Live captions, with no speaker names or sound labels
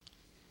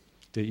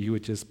that you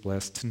would just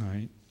bless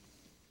tonight.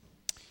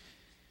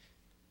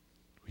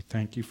 We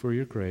thank you for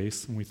your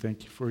grace, and we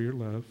thank you for your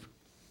love.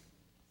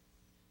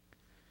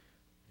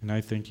 And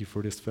I thank you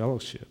for this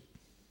fellowship.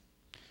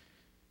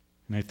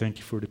 And I thank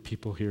you for the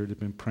people here that have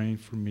been praying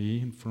for me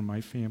and for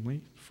my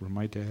family, for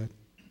my dad.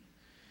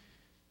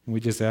 And we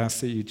just ask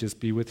that you just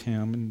be with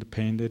him and the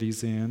pain that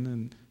he's in.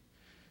 And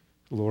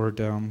Lord,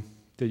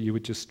 that you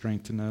would just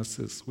strengthen us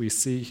as we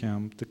see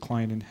him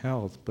decline in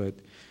health. But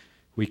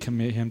we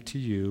commit him to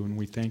you, and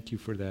we thank you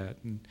for that.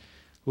 And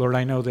Lord,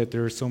 I know that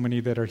there are so many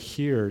that are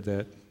here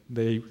that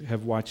they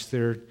have watched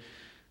their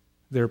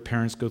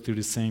parents go through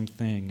the same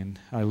thing, and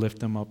I lift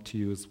them up to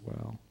you as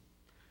well.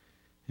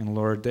 And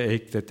Lord, the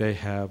ache that they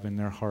have in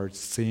their hearts,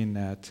 seeing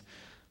that,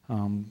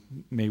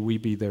 may we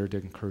be there to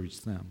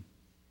encourage them.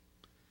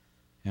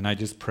 And I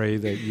just pray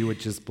that you would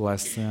just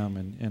bless them.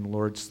 And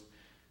Lord,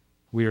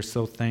 we are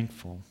so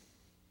thankful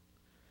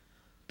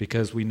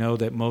because we know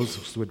that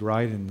Moses would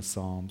write in the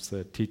Psalms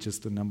that teach us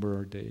to number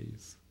our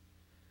days.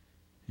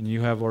 And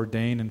you have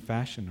ordained and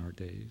fashioned our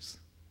days.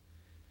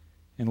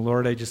 And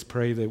Lord, I just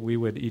pray that we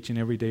would, each and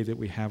every day that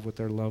we have with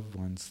our loved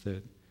ones,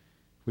 that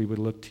we would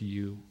look to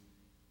you.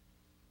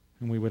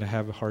 And we would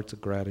have hearts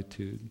of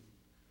gratitude.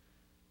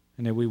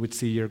 And that we would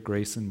see your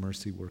grace and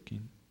mercy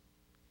working.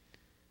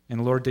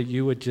 And Lord, that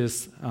you would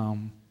just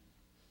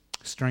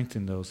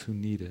strengthen those who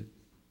need it.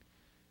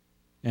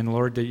 And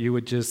Lord, that you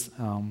would just,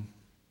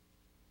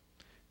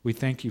 we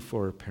thank you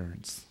for our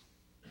parents.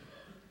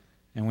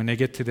 And when they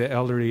get to the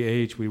elderly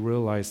age, we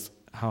realize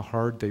how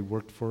hard they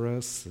worked for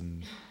us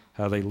and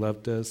how they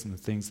loved us and the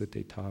things that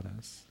they taught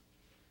us.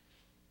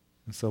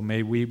 And so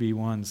may we be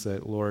ones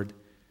that, Lord,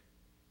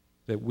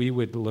 that we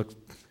would look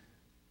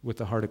with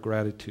a heart of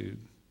gratitude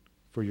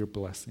for your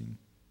blessing.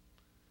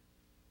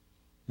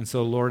 And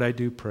so, Lord, I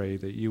do pray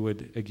that you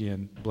would,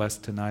 again, bless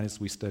tonight as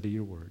we study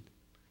your word.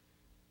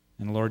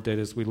 And Lord, that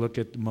as we look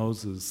at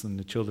Moses and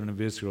the children of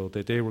Israel,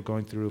 that they were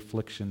going through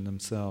affliction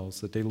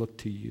themselves, that they looked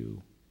to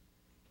you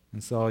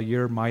and saw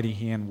your mighty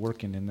hand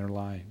working in their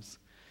lives.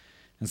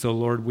 And so,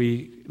 Lord,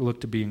 we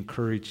look to be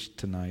encouraged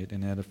tonight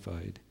and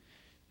edified.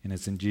 And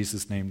it's in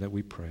Jesus' name that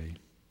we pray.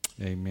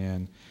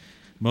 Amen.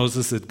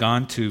 Moses had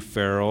gone to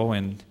Pharaoh,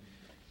 and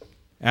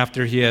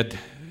after he had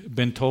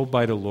been told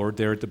by the Lord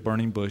there at the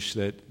burning bush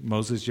that,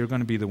 Moses, you're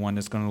going to be the one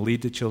that's going to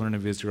lead the children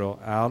of Israel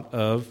out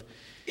of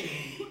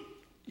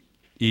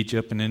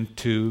Egypt and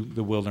into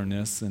the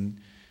wilderness. And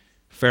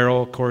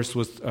Pharaoh, of course,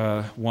 was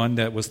one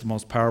that was the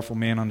most powerful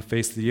man on the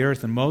face of the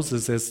earth. And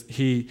Moses, as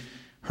he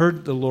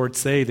heard the Lord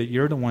say that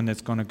you're the one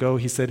that's going to go,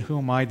 he said, who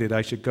am I that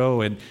I should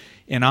go? And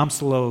I'm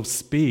slow of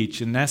speech.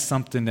 And that's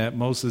something that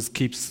Moses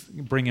keeps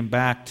bringing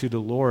back to the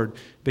Lord,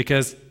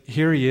 because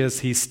here he is,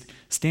 he's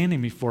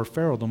standing before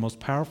Pharaoh, the most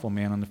powerful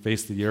man on the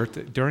face of the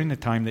earth, during the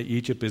time that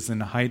Egypt is in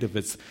the height of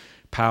its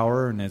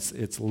power and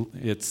its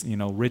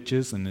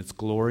riches and its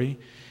glory.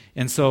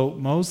 And so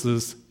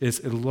Moses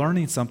is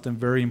learning something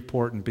very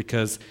important,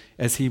 because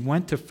as he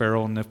went to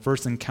Pharaoh in the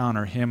first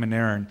encounter, him and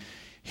Aaron,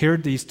 here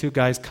these two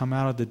guys come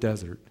out of the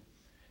desert.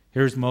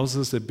 Here's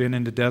Moses, had been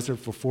in the desert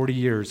for 40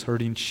 years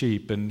herding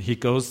sheep, and he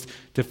goes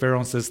to Pharaoh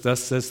and says,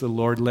 thus says the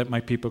Lord, let my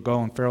people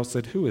go. And Pharaoh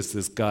said, who is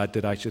this God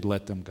that I should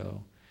let them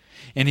go?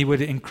 And he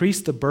would increase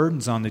the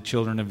burdens on the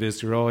children of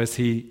Israel, as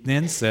he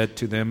then said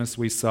to them, as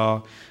we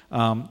saw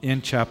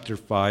in chapter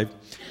 5,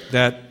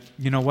 that,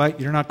 you know what,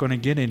 you're not going to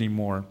get any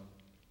more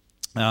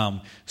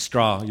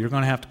straw. You're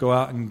going to have to go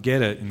out and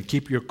get it and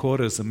keep your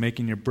quotas of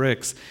making your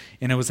bricks.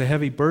 And it was a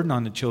heavy burden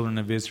on the children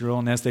of Israel,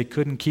 and as they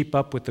couldn't keep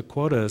up with the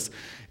quotas,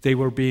 they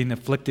were being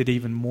afflicted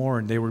even more,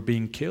 and they were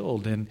being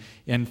killed.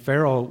 And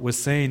Pharaoh was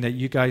saying that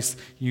you guys,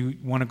 you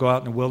want to go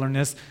out in the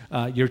wilderness,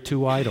 you're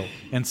too idle.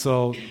 And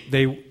so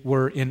they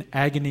were in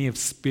agony of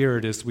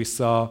spirit, as we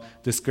saw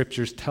the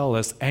scriptures tell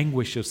us,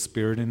 anguish of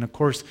spirit. And of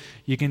course,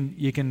 you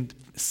can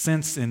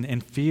sense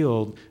and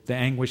feel the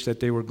anguish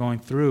that they were going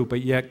through.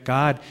 But yet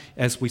God,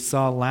 as we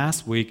saw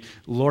last week,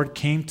 Lord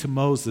came to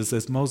Moses,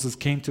 as Moses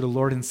came to the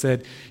Lord and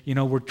said,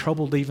 we're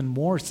troubled even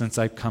more since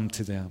I've come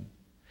to them.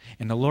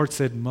 And the Lord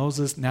said,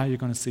 Moses, now you're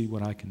going to see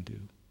what I can do.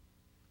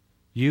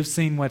 You've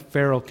seen what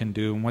Pharaoh can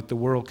do and what the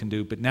world can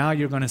do, but now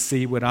you're going to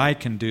see what I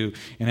can do.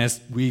 And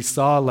as we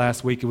saw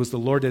last week, it was the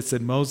Lord that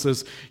said,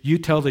 Moses, you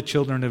tell the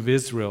children of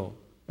Israel,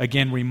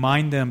 again,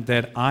 remind them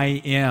that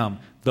I am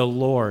the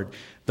Lord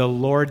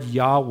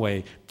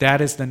Yahweh.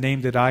 That is the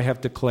name that I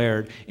have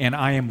declared, and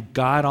I am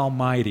God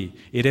Almighty.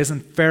 It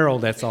isn't Pharaoh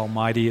that's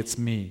almighty, it's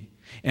me.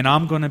 And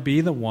I'm going to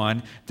be the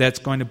one that's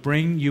going to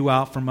bring you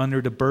out from under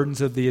the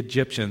burdens of the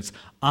Egyptians.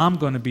 I'm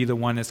going to be the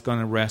one that's going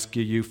to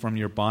rescue you from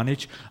your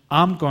bondage.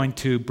 I'm going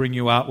to bring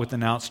you out with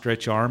an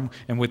outstretched arm,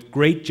 and with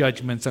great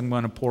judgments I'm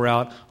going to pour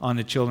out on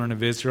the children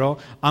of Israel.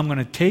 I'm going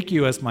to take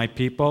you as my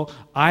people.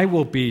 I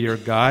will be your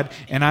God,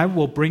 and I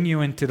will bring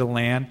you into the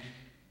land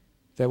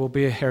that will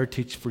be a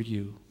heritage for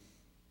you.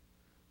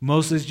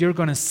 Moses, you're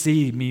going to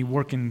see me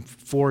working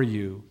for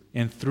you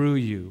and through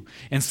you.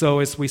 And so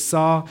as we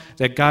saw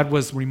that God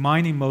was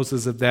reminding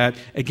Moses of that,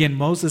 again,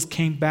 Moses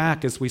came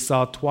back, as we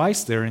saw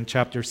twice there in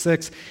chapter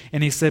 6,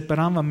 and he said, but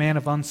I'm a man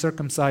of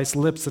uncircumcised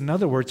lips. In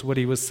other words, what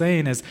he was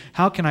saying is,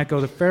 how can I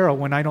go to Pharaoh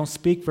when I don't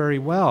speak very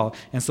well?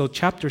 And so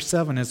chapter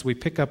 7, as we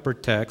pick up our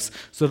text,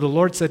 so the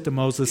Lord said to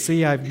Moses,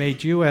 see, I've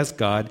made you as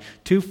God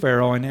to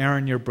Pharaoh, and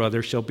Aaron your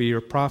brother shall be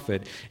your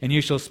prophet. And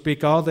you shall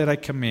speak all that I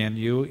command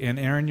you, and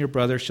Aaron your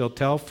brother shall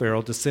tell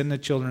Pharaoh to send the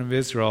children of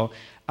Israel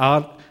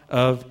out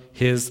of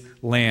his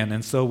land.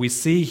 And so we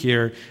see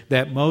here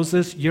that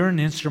Moses, you're an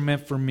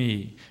instrument for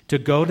me to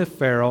go to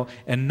Pharaoh.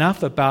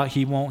 Enough about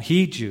he won't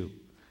heed you.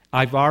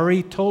 I've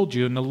already told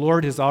you, and the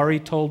Lord has already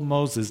told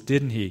Moses,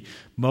 didn't he?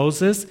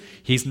 Moses,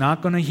 he's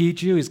not going to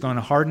heed you. He's going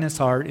to harden his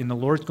heart, and the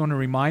Lord's going to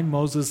remind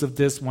Moses of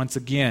this once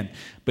again.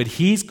 But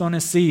he's going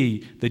to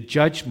see the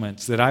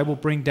judgments that I will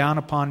bring down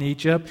upon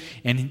Egypt,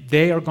 and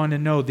they are going to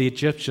know, the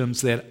Egyptians,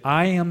 that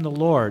I am the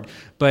Lord.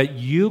 But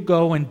you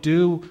go and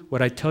do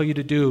what I tell you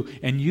to do,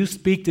 and you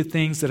speak the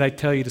things that I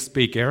tell you to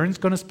speak. Aaron's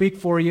going to speak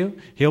for you.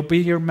 He'll be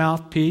your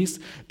mouthpiece,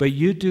 but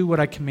you do what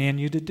I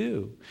command you to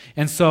do.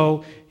 And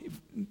so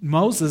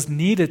Moses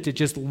needed to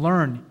just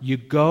learn. You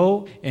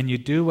go and you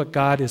do what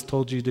God has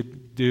told you to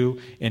do,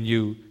 and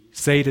you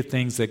say the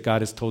things that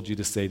God has told you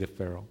to say to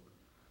Pharaoh.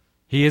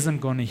 He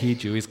isn't going to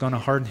heed you. He's going to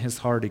harden his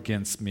heart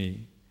against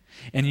me.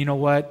 And you know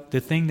what?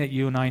 The thing that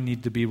you and I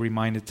need to be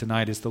reminded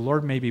tonight is the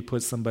Lord maybe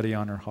put somebody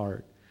on our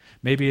heart.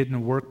 Maybe in a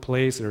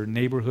workplace or a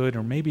neighborhood,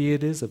 or maybe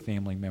it is a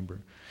family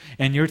member.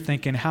 And you're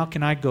thinking, how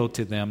can I go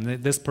to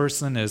them? This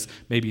person is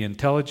maybe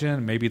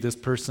intelligent. Maybe this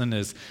person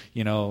is,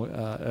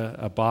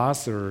 a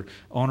boss or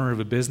owner of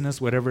a business,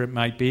 whatever it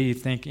might be. You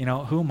think,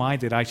 who am I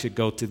that I should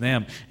go to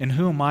them? And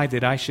who am I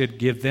that I should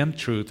give them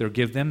truth or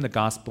give them the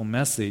gospel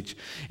message?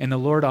 And the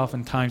Lord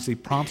oftentimes, he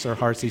prompts our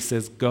hearts. He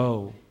says,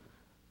 go.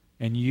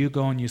 And you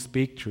go and you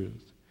speak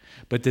truth.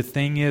 But the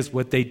thing is,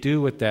 what they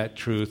do with that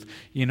truth,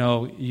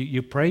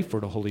 you pray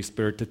for the Holy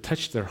Spirit to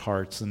touch their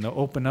hearts and to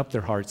open up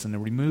their hearts and to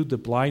remove the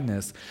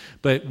blindness.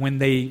 But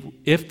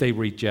if they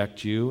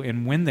reject you,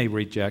 and when they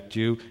reject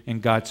you in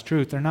God's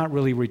truth, they're not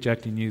really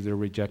rejecting you, they're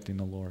rejecting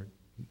the Lord.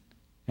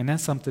 And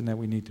that's something that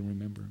we need to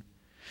remember.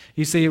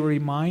 You see, it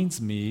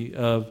reminds me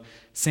of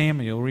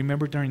Samuel.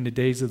 Remember during the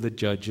days of the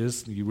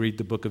Judges, you read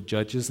the book of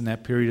Judges, in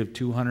that period of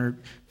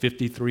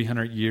 250,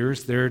 300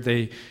 years, there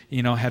they,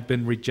 had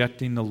been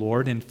rejecting the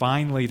Lord, and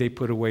finally they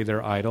put away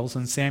their idols,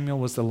 and Samuel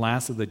was the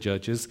last of the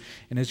judges.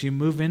 And as you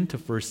move into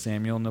 1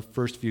 Samuel, in the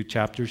first few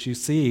chapters, you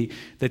see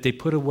that they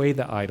put away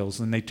the idols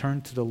and they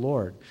turned to the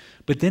Lord.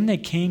 But then they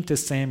came to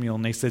Samuel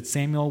and they said,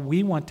 Samuel,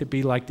 we want to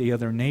be like the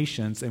other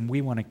nations, and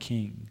we want a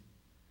king.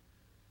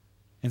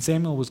 And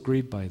Samuel was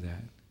grieved by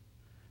that.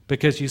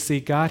 Because you see,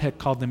 God had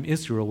called them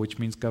Israel, which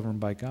means governed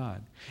by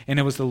God. And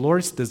it was the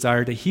Lord's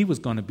desire that he was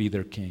going to be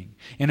their king.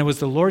 And it was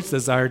the Lord's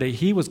desire that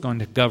he was going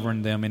to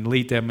govern them and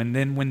lead them. And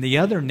then when the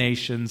other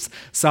nations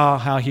saw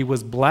how he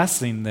was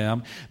blessing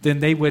them, then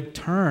they would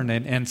turn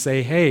and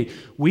say, hey,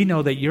 we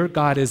know that your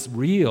God is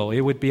real.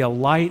 It would be a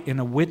light and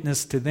a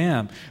witness to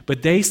them.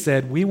 But they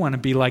said, we want to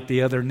be like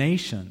the other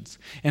nations.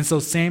 And so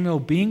Samuel,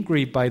 being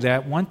grieved by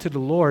that, went to the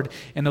Lord.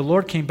 And the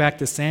Lord came back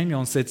to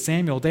Samuel and said,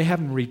 Samuel, they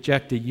haven't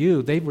rejected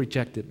you. They've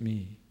rejected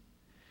me.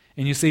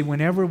 And you see,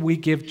 whenever we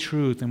give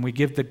truth and we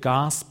give the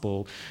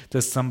gospel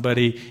to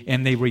somebody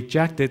and they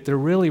reject it, they're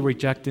really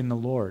rejecting the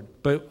Lord.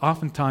 But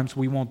oftentimes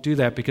we won't do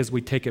that because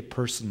we take it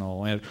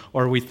personal,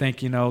 or we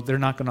think, they're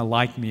not going to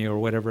like me, or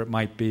whatever it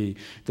might be.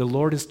 The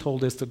Lord has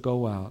told us to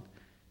go out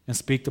and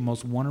speak the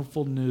most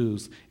wonderful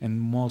news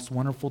and most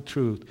wonderful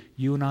truth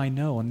you and I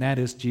know, and that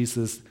is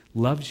Jesus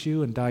loves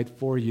you and died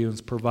for you and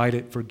has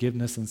provided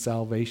forgiveness and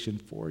salvation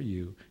for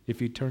you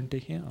if you turn to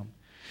him.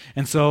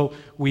 And so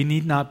we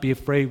need not be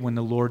afraid when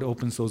the Lord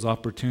opens those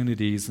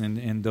opportunities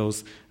and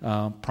those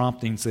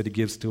promptings that he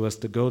gives to us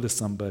to go to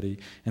somebody.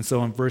 And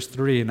so in verse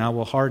 3, and I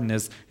will harden,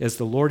 as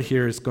the Lord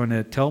here is going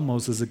to tell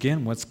Moses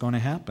again what's going to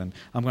happen.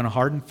 I'm going to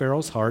harden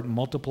Pharaoh's heart and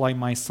multiply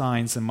my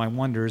signs and my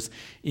wonders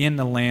in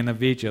the land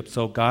of Egypt.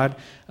 So God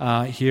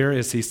here,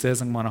 as he says,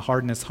 I'm going to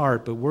harden his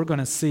heart. But we're going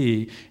to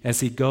see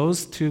as he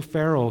goes to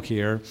Pharaoh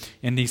here,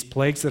 in these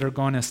plagues that are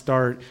going to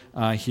start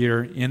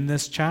here in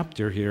this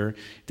chapter here,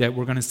 that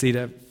we're going to see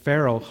that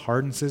Pharaoh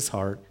hardens his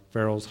heart.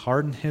 Pharaoh's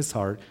hardened his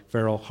heart.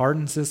 Pharaoh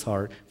hardens his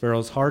heart.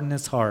 Pharaoh's hardened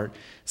his heart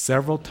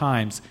several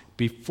times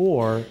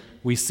before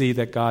we see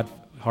that God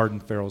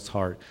hardened Pharaoh's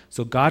heart.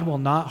 So God will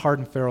not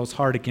harden Pharaoh's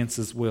heart against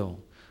his will.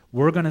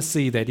 We're going to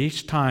see that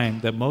each time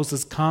that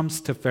Moses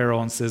comes to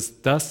Pharaoh and says,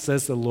 thus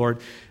says the Lord,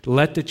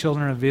 let the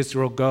children of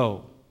Israel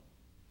go,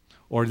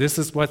 or this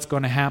is what's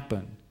going to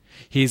happen.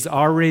 He's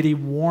already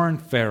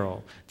warned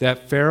Pharaoh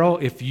that, Pharaoh,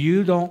 if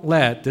you don't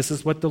let, this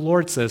is what the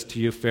Lord says to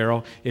you,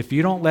 Pharaoh, if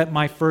you don't let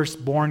my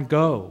firstborn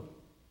go,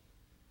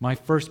 my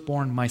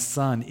firstborn, my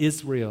son,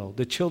 Israel,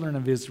 the children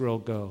of Israel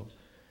go,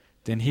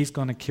 then he's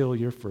going to kill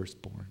your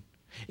firstborn.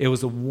 It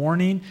was a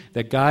warning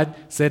that God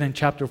said in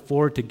chapter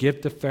 4 to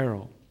give to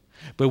Pharaoh.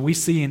 But we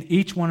see in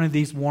each one of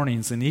these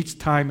warnings, and each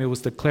time it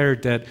was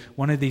declared that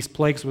one of these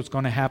plagues was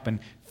going to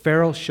happen,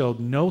 Pharaoh showed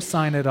no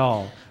sign at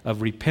all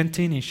of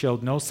repenting. He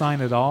showed no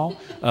sign at all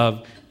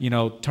of,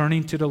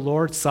 turning to the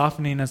Lord,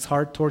 softening his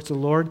heart towards the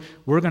Lord.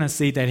 We're going to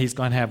see that he's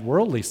going to have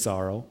worldly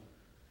sorrow.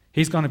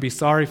 He's going to be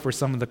sorry for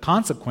some of the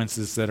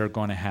consequences that are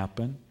going to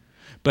happen.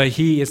 But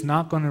he is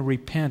not going to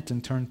repent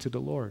and turn to the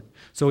Lord.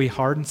 So he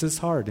hardens his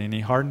heart,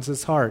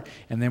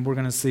 and and then we're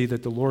going to see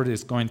that the Lord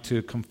is going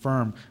to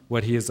confirm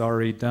what he has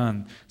already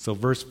done. So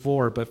verse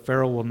 4, but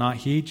Pharaoh will not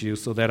heed you,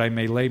 so that I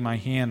may lay my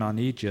hand on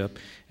Egypt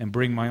and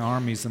bring my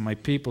armies and my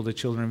people, the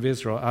children of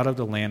Israel, out of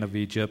the land of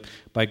Egypt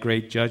by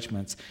great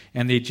judgments.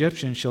 And the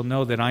Egyptians shall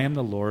know that I am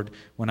the Lord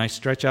when I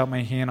stretch out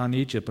my hand on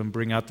Egypt and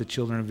bring out the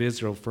children of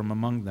Israel from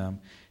among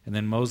them. And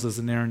then Moses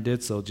and Aaron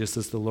did so, just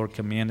as the Lord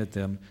commanded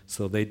them,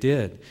 so they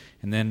did.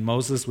 And then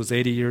Moses was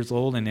 80 years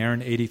old and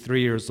Aaron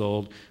 83 years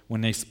old when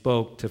they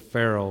spoke to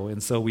Pharaoh.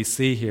 And so we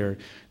see here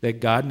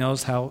that God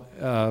knows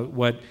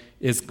what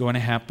is going to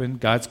happen.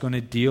 God's going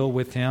to deal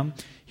with him.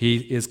 He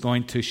is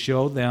going to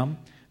show them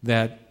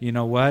that,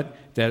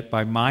 that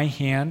by my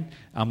hand,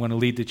 I'm going to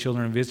lead the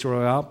children of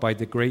Israel out by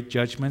the great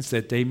judgments,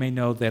 that they may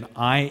know that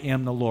I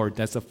am the Lord.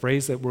 That's a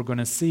phrase that we're going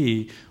to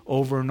see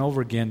over and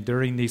over again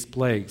during these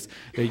plagues.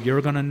 That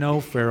you're going to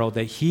know, Pharaoh,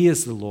 that he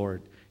is the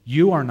Lord.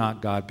 You are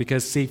not God.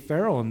 Because, see,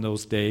 Pharaoh in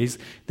those days,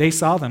 they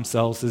saw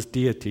themselves as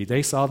deity.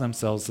 They saw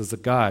themselves as a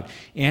god.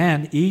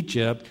 And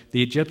Egypt,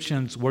 the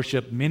Egyptians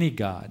worshiped many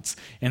gods.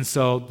 And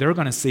so they're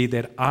going to see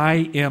that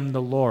I am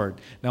the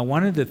Lord. Now,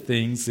 one of the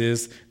things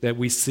is that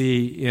we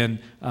see in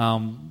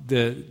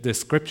the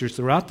scriptures,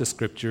 throughout the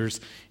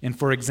scriptures, and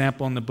for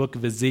example, in the book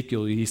of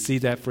Ezekiel, you see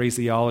that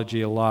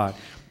phraseology a lot.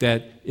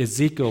 That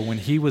Ezekiel, when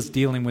he was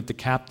dealing with the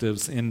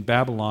captives in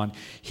Babylon,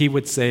 he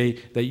would say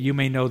that you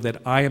may know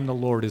that I am the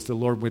Lord, as the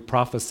Lord would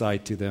prophesy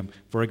to them.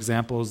 For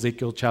example,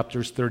 Ezekiel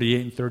chapters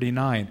 38 and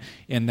 39,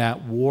 in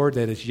that war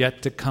that is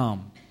yet to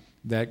come,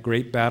 that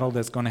great battle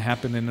that's going to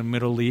happen in the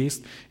Middle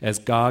East, as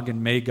Gog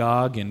and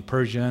Magog and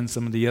Persia and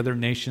some of the other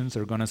nations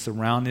are going to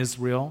surround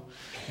Israel,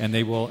 and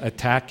they will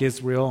attack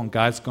Israel, and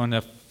God's going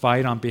to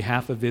fight on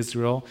behalf of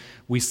Israel.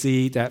 We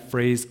see that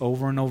phrase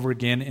over and over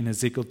again in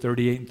Ezekiel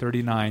 38 and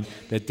 39,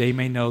 that they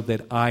may know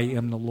that I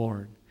am the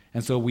Lord.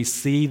 And so we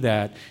see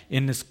that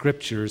in the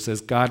scriptures as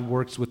God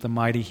works with a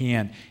mighty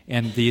hand.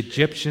 And the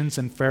Egyptians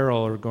and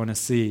Pharaoh are going to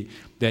see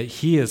that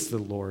he is the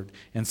Lord.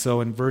 And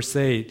so in verse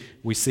 8,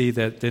 we see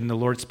that then the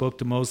Lord spoke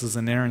to Moses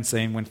and Aaron,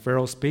 saying, when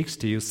Pharaoh speaks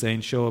to you, saying,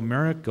 show a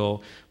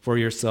miracle for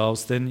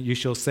yourselves, then you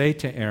shall say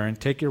to Aaron,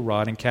 take your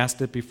rod and cast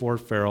it before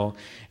Pharaoh,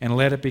 and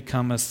let it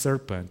become a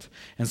serpent.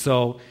 And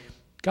so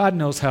God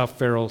knows how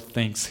Pharaoh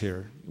thinks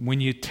here.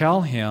 When you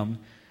tell him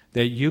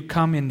that you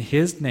come in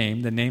his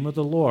name, the name of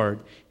the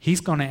Lord,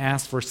 he's going to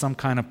ask for some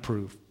kind of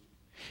proof.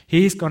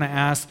 He's going to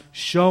ask,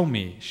 show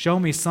me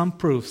some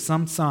proof,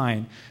 some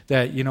sign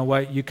that,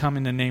 you come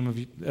in the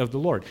name of the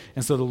Lord.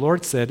 And so the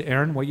Lord said,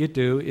 Aaron, what you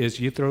do is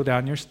you throw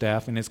down your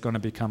staff and it's going to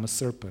become a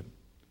serpent.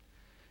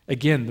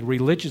 Again, the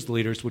religious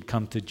leaders would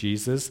come to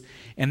Jesus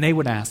and they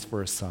would ask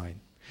for a sign.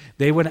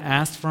 They would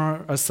ask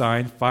for a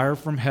sign, fire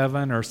from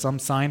heaven or some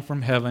sign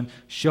from heaven.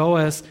 Show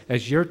us,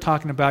 as you're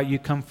talking about, you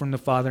come from the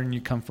Father and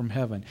you come from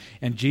heaven.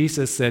 And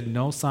Jesus said,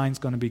 no sign's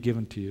going to be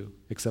given to you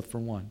except for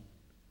one.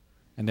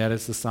 And that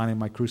is the sign of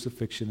my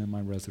crucifixion and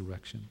my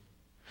resurrection.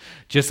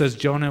 Just as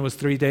Jonah was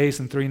 3 days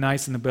and 3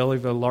 nights in the belly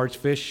of a large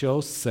fish,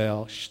 so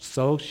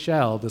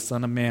shall the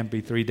Son of Man be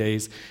 3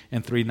 days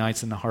and 3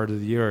 nights in the heart of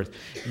the earth.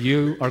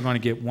 You are going to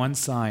get one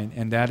sign,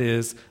 and that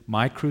is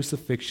my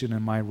crucifixion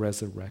and my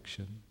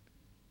resurrection.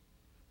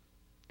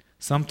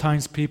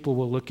 Sometimes people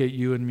will look at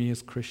you and me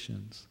as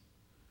Christians,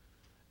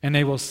 and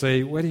they will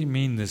say, what do you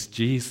mean this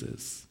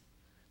Jesus?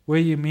 What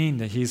do you mean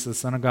that he's the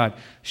Son of God?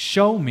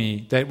 Show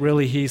me that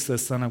really he's the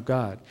Son of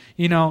God.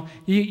 How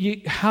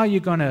are you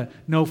going to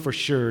know for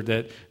sure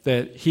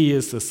that he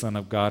is the Son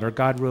of God or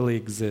God really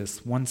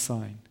exists? One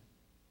sign.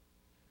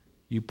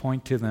 You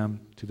point to them,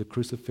 to the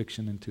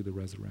crucifixion and to the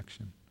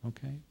resurrection.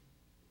 Okay?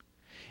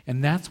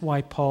 And that's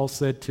why Paul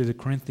said to the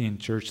Corinthian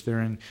church there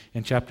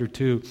in chapter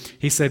 2,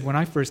 he said, when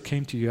I first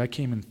came to you, I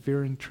came in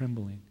fear and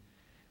trembling.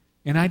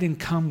 And I didn't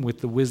come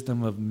with the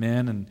wisdom of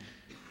men,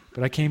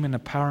 but I came in the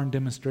power and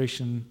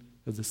demonstration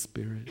of the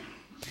Spirit.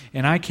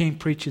 And I came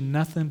preaching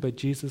nothing but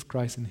Jesus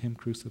Christ and him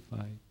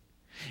crucified.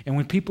 And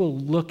when people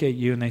look at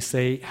you and they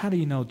say, how do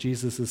you know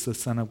Jesus is the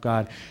Son of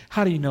God?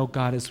 How do you know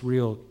God is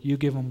real? You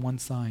give them one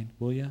sign,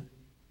 will you?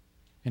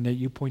 And that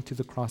you point to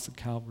the cross of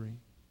Calvary.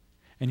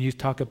 And you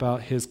talk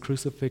about his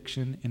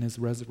crucifixion and his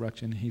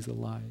resurrection, and he's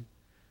alive.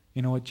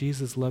 You know what?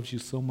 Jesus loves you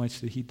so much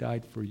that he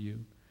died for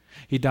you.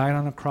 He died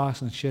on a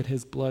cross and shed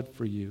his blood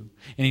for you.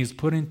 And he was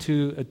put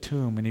into a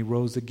tomb, and he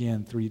rose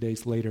again 3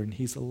 days later, and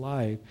he's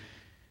alive.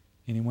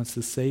 And he wants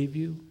to save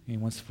you. He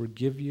wants to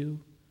forgive you.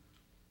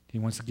 He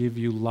wants to give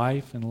you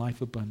life and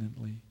life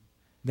abundantly.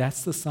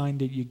 That's the sign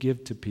that you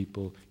give to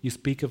people. You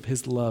speak of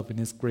his love and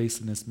his grace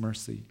and his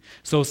mercy.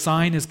 So a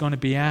sign is going to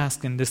be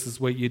asked, and this is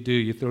what you do.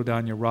 You throw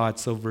down your rod.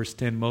 So verse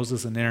 10,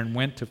 Moses and Aaron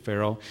went to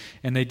Pharaoh,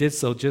 and they did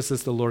so just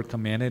as the Lord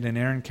commanded. And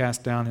Aaron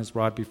cast down his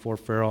rod before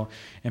Pharaoh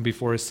and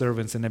before his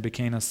servants, and it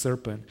became a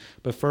serpent.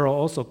 But Pharaoh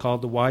also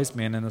called the wise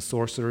men and the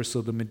sorcerers,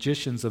 so the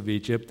magicians of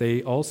Egypt,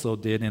 they also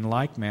did in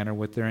like manner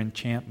with their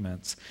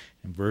enchantments.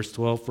 In verse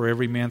 12, for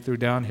every man threw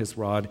down his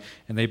rod,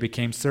 and they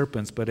became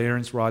serpents, but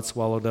Aaron's rod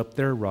swallowed up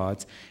their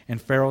rods.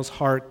 And Pharaoh's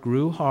heart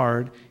grew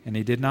hard, and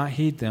he did not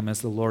heed them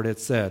as the Lord had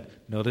said.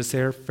 Notice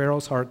here,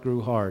 Pharaoh's heart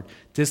grew hard.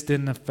 This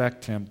didn't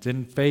affect him,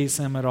 didn't faze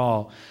him at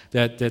all,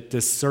 that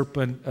this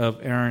serpent of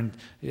Aaron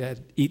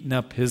had eaten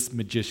up his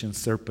magician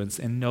serpents.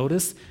 And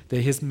notice that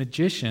his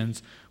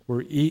magicians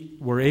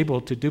were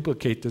able to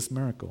duplicate this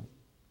miracle.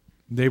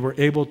 They were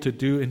able to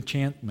do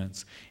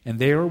enchantments, and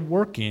they are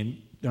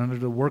working under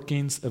the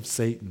workings of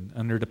Satan,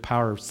 under the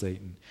power of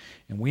Satan.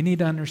 And we need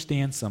to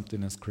understand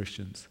something as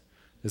Christians,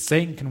 that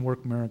Satan can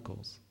work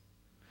miracles.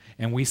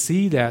 And we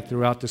see that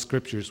throughout the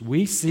scriptures.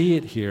 We see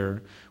it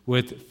here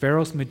with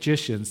Pharaoh's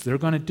magicians. They're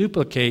going to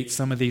duplicate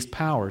some of these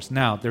powers.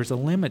 Now, there's a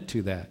limit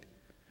to that.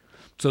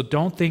 So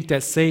don't think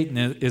that Satan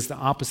is the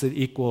opposite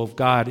equal of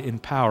God in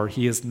power.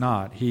 He is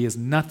not. He is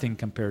nothing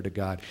compared to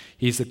God.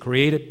 He's a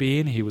created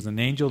being. He was an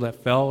angel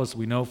that fell, as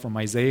we know from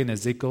Isaiah and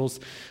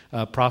Ezekiel's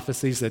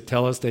prophecies that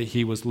tell us that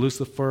he was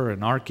Lucifer,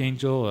 an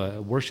archangel,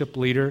 a worship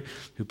leader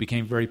who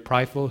became very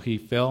prideful. He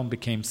fell and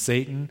became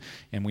Satan.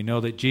 And we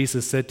know that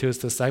Jesus said to his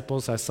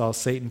disciples, I saw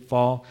Satan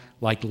fall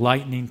like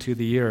lightning to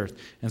the earth.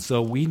 And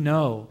so we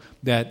know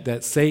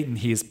that Satan,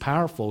 he is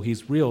powerful,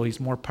 he's real, he's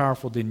more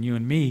powerful than you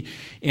and me.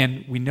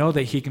 And we know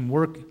that he can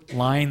work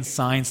lying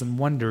signs and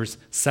wonders.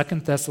 2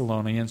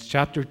 Thessalonians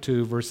chapter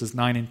 2, verses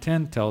 9 and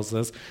 10 tells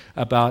us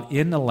about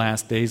in the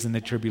last days in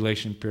the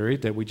tribulation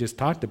period that we just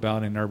talked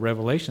about in our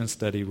Revelation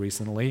study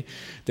recently,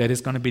 that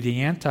it's going to be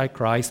the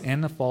Antichrist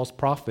and the false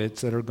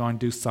prophets that are going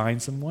to do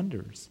signs and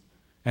wonders.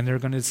 And they're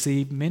going to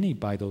deceive many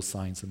by those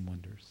signs and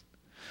wonders.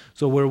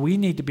 So where we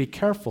need to be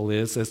careful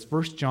is, as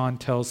 1 John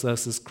tells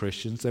us as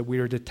Christians, that we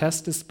are to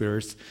test the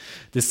spirits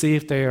to see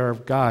if they are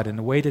of God. And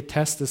the way to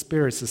test the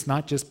spirits is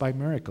not just by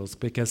miracles,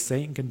 because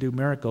Satan can do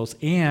miracles.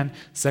 And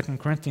 2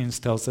 Corinthians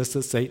tells us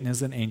that Satan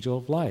is an angel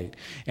of light.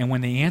 And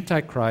when the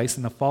Antichrist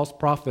and the false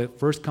prophet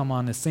first come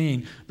on the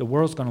scene, the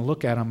world's going to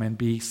look at them and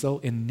be so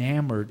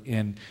enamored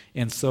and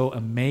so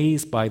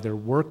amazed by their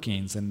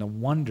workings and the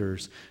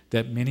wonders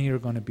that many are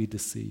going to be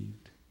deceived.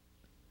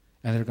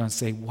 And they're going to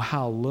say,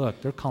 wow,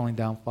 look, they're calling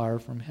down fire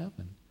from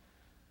heaven.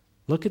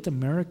 Look at the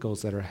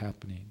miracles that are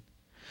happening.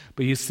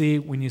 But you see,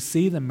 when you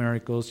see the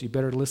miracles, you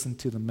better listen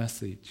to the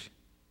message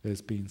that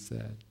is being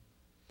said.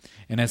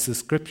 And as the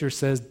scripture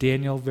says,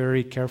 Daniel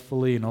very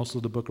carefully, and also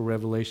the book of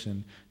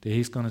Revelation, that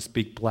he's going to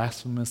speak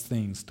blasphemous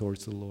things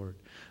towards the Lord.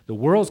 The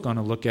world's going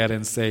to look at it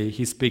and say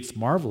he speaks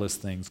marvelous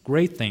things,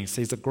 great things.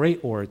 He's a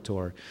great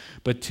orator.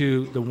 But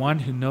to the one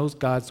who knows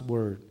God's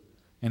word,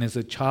 and is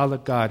a child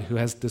of God who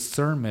has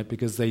discernment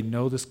because they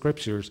know the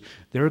scriptures,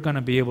 they're going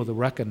to be able to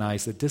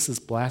recognize that this is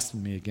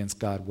blasphemy against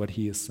God, what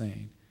he is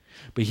saying.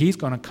 But he's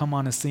going to come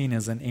on the scene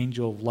as an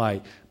angel of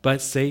light.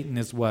 But Satan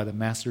is what? A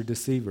master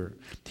deceiver.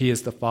 He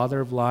is the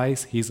father of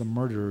lies. He's a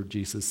murderer,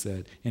 Jesus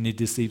said. And he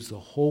deceives the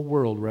whole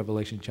world,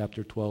 Revelation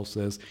chapter 12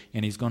 says.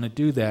 And he's going to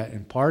do that.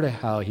 And part of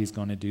how he's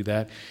going to do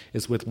that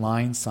is with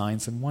lying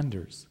signs and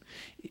wonders.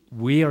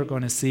 We are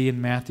going to see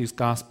in Matthew's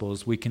gospel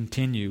as we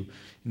continue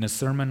in the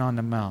Sermon on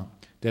the Mount,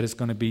 that it's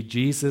going to be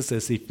Jesus,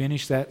 as he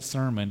finished that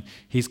sermon,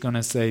 he's going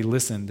to say,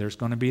 listen, there's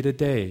going to be the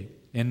day,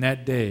 in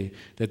that day,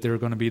 that there are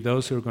going to be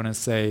those who are going to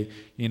say,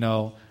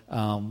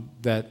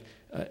 that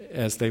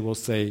as they will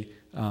say,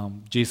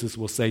 Jesus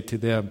will say to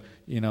them,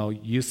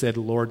 you said,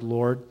 Lord,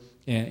 Lord,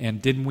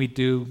 and didn't we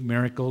do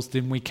miracles?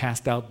 Didn't we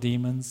cast out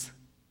demons?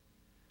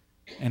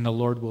 And the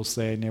Lord will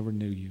say, I never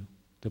knew you.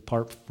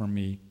 Depart from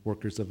me,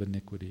 workers of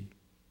iniquity.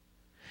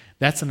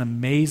 That's an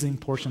amazing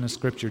portion of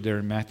Scripture there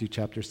in Matthew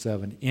chapter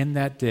 7. In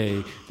that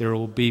day, there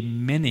will be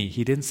many.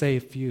 He didn't say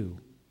a few.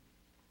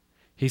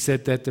 He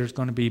said that there's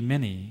going to be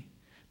many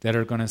that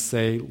are going to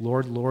say,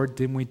 Lord, Lord,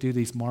 didn't we do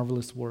these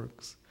marvelous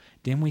works?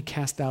 Didn't we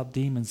cast out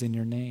demons in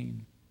your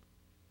name?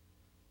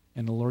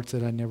 And the Lord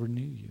said, I never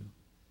knew you.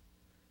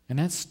 And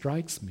that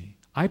strikes me.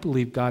 I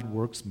believe God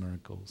works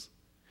miracles.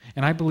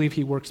 And I believe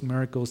he works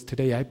miracles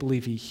today. I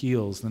believe he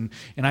heals. And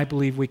I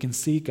believe we can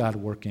see God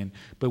working.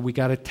 But we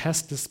got to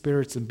test the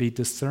spirits and be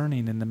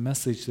discerning in the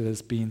message that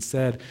is being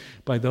said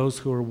by those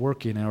who are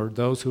working or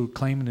those who are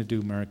claiming to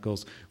do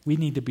miracles. We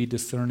need to be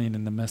discerning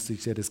in the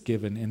message that is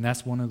given. And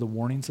that's one of the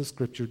warnings of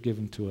Scripture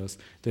given to us,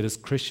 that as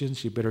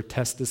Christians, you better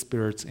test the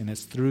spirits, and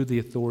it's through the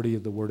authority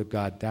of the Word of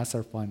God. That's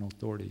our final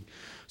authority.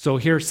 So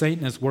here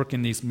Satan is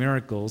working these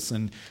miracles,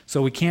 and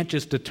so we can't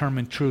just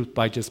determine truth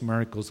by just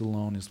miracles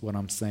alone is what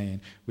I'm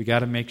saying. We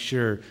got to make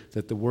sure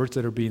that the words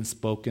that are being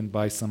spoken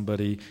by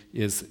somebody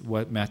is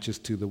what matches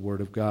to the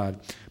Word of God.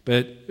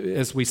 But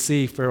as we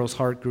see, Pharaoh's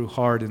heart grew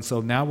hard, and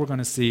so now we're going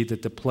to see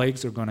that the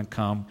plagues are going to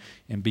come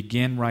and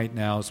begin right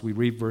now as we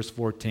read verse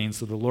 14.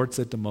 So the Lord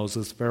said to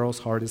Moses, Pharaoh's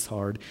heart is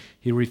hard.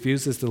 He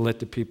refuses to let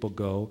the people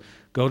go.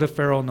 Go to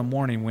Pharaoh in the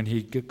morning when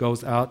he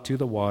goes out to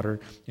the water,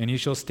 and you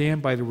shall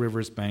stand by the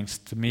river's banks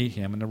to meet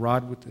him, and the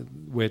rod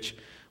which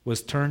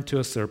was turned to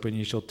a serpent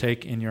you shall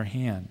take in your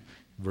hand.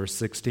 Verse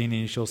 16,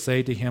 and you shall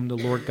say to him, the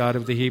Lord God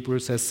of the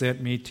Hebrews has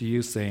sent me to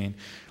you, saying,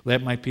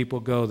 let my people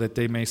go, that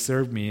they may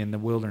serve me in the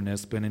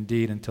wilderness. But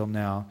indeed, until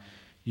now,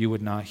 you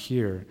would not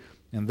hear.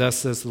 And thus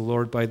says the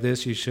Lord, by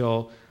this you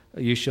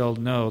shall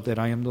know that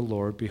I am the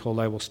Lord. Behold,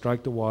 I will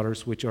strike the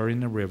waters which are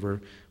in the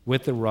river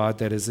with the rod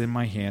that is in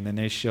my hand, and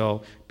they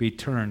shall be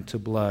turned to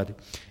blood.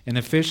 And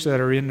the fish that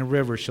are in the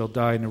river shall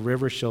die, and the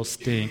river shall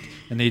stink,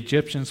 and the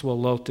Egyptians will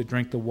loathe to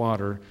drink the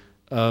water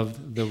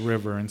of the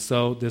river. And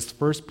so this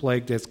first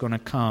plague that's going to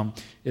come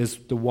is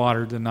the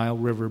water, the Nile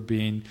River,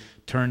 being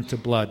turned to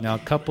blood. Now, a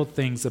couple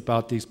things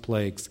about these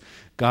plagues.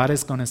 God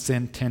is going to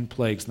send 10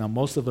 plagues. Now,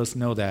 most of us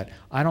know that.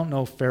 I don't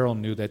know if Pharaoh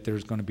knew that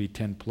there's going to be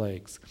 10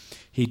 plagues.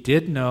 He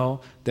did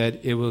know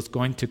that it was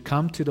going to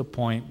come to the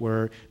point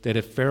where that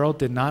if Pharaoh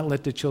did not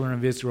let the children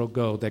of Israel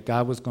go, that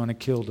God was going to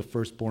kill the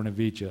firstborn of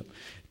Egypt.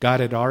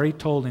 God had already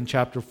told in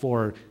chapter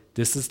 4,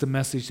 this is the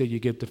message that you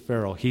give to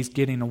Pharaoh. He's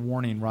getting a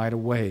warning right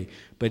away.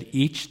 But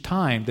each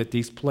time that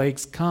these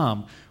plagues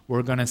come,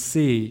 we're going to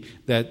see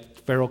that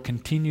Pharaoh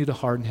continued to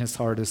harden his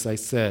heart, as I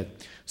said.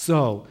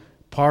 So,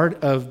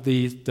 part of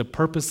the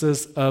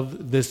purposes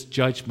of this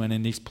judgment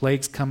and these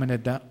plagues coming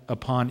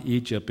upon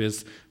Egypt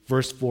is,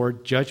 verse 4,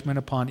 judgment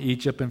upon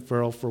Egypt and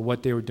Pharaoh for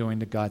what they were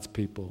doing to God's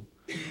people.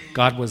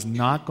 God was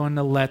not going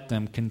to let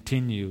them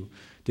continue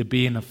to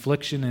be in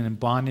affliction and in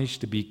bondage,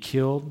 to be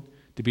killed,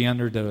 to be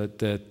under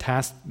the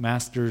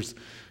taskmaster's,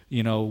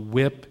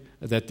 whip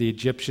that the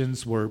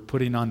Egyptians were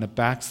putting on the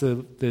backs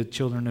of the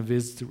children of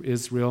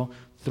Israel,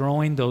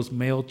 throwing those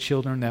male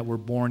children that were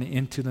born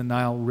into the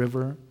Nile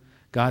River.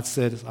 God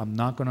said, I'm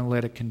not going to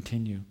let it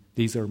continue.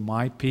 These are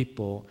my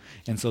people,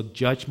 and so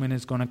judgment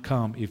is going to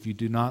come if you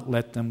do not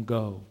let them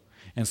go.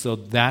 And so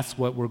that's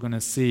what we're going to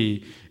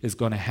see is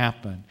going to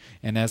happen.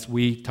 And as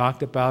we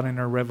talked about in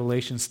our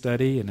Revelation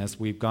study, and as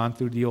we've gone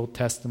through the Old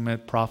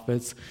Testament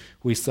prophets,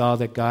 we saw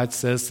that God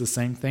says the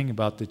same thing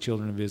about the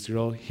children of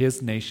Israel,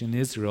 his nation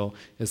Israel,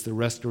 as the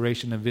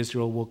restoration of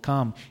Israel will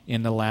come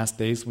in the last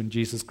days when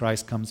Jesus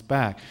Christ comes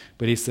back.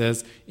 But he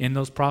says, in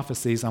those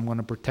prophecies, I'm going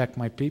to protect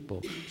my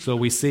people. So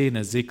we see in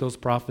Ezekiel's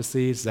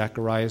prophecies,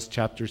 Zechariah's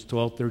chapters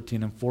 12,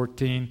 13, and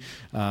 14,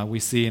 we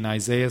see in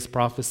Isaiah's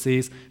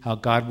prophecies how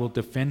God will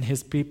defend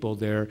his people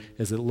there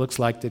as it looks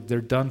like that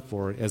they're done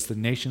for, as the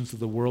nations of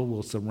the world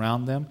will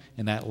surround them.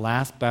 In that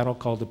last battle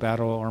called the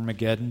Battle of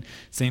Armageddon,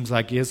 seems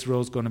like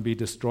Israel is going to be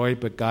destroyed,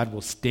 but God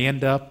will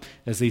stand up,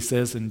 as he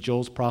says in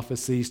Joel's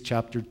prophecies,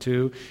 chapter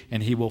 2,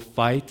 and he will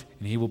fight,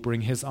 and he will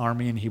bring his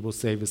army, and he will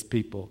save his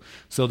people.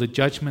 So the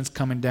judgment's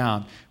coming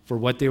down for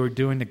what they were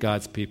doing to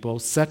God's people.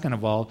 Second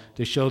of all,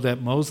 to show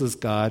that Moses'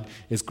 God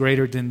is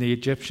greater than the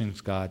Egyptians'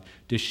 God.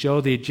 To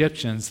show the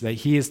Egyptians that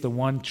he is the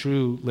one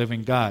true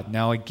living God.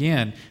 Now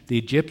again, the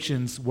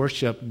Egyptians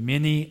worship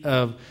many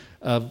of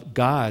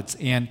gods,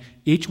 and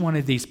each one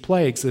of these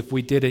plagues, if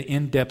we did an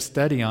in-depth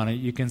study on it,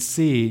 you can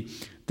see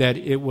that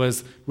it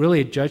was really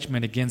a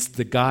judgment against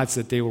the gods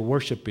that they were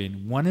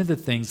worshiping. One of the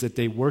things that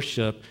they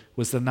worshiped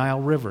was the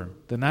Nile River.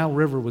 The Nile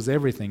River was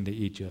everything to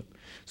Egypt.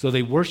 So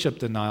they worshiped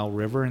the Nile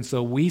River, and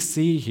so we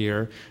see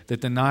here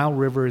that the Nile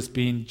River is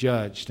being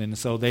judged. And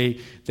so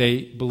they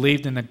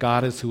believed in a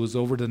goddess who was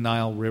over the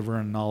Nile River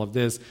and all of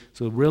this.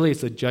 So really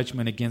it's a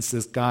judgment against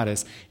this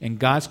goddess. And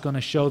God's going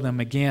to show them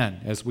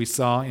again, as we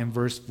saw in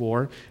verse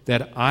 4,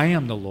 that I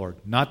am the Lord,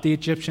 not the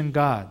Egyptian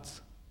gods.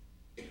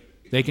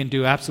 They can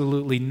do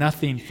absolutely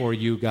nothing for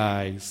you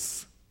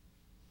guys.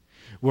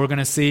 We're going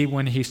to see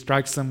when he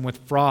strikes them with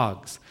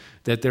frogs,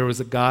 that there was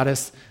a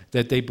goddess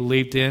that they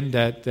believed in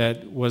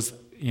that was,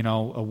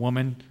 a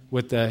woman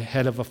with the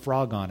head of a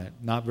frog on it.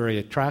 Not very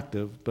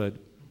attractive, but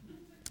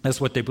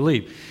that's what they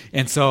believed.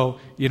 And so,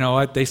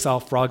 they saw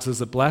frogs as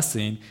a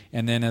blessing,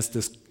 and then as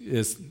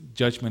this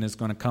judgment is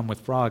going to come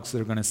with frogs,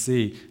 they're going to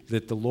see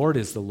that the Lord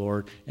is the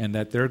Lord, and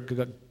that their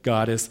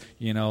goddess,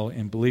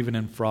 and believing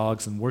in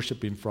frogs and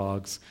worshiping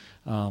frogs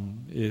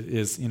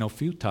is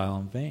futile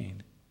and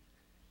vain.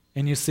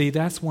 And you see,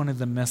 that's one of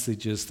the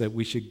messages that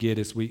we should get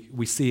as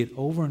we see it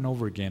over and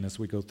over again as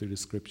we go through the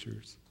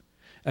scriptures.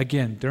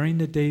 Again, during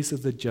the days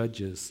of the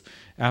judges,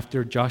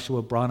 after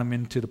Joshua brought them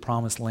into the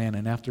promised land,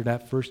 and after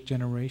that first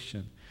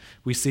generation,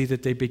 we see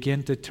that they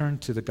begin to turn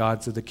to the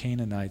gods of the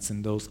Canaanites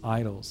and those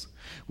idols.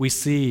 We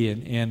see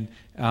during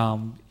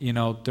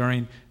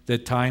the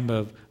time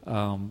of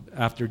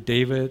after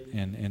David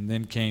and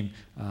then came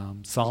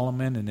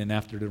Solomon, and then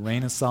after the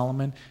reign of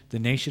Solomon, the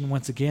nation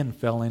once again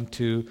fell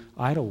into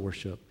idol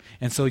worship.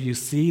 And so you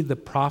see the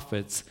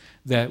prophets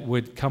that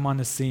would come on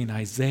the scene,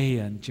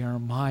 Isaiah and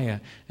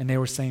Jeremiah, and they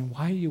were saying,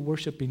 why are you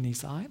worshiping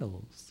these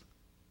idols?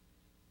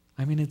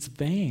 I mean, it's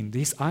vain.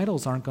 These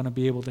idols aren't going to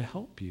be able to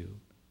help you.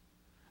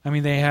 I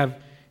mean, they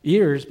have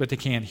ears, but they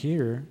can't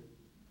hear.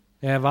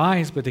 They have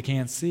eyes, but they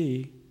can't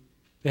see.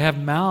 They have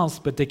mouths,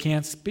 but they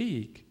can't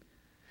speak.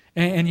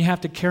 And you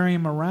have to carry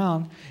them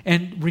around.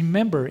 And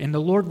remember, and the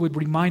Lord would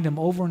remind him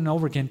over and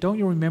over again, don't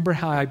you remember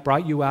how I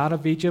brought you out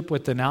of Egypt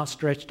with an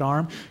outstretched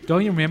arm?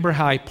 Don't you remember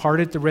how I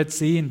parted the Red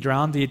Sea and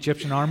drowned the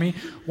Egyptian army?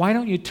 Why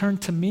don't you turn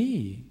to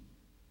me?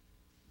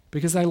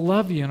 Because I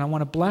love you and I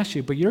want to bless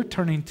you. But you're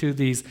turning to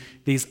these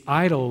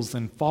idols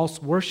and false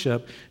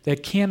worship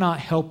that cannot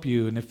help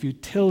you, and the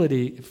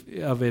futility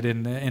of it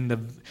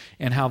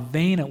and how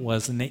vain it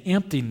was and the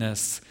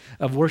emptiness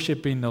of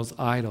worshiping those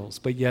idols.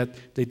 But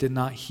yet they did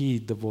not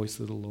heed the voice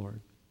of the Lord.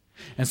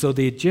 And so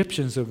the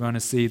Egyptians are going to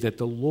see that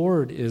the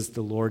Lord is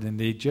the Lord, and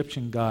the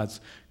Egyptian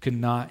gods could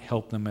not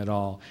help them at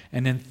all.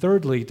 And then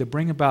thirdly, to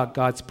bring about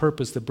God's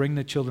purpose, to bring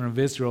the children of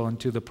Israel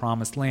into the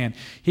promised land,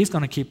 he's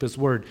going to keep his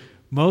word.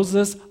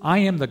 Moses, I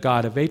am the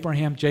God of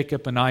Abraham,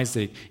 Jacob, and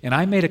Isaac, and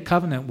I made a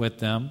covenant with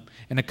them,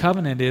 and the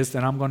covenant is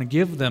that I'm going to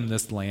give them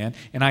this land,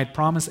 and I had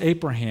promised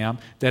Abraham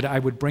that I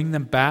would bring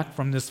them back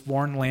from this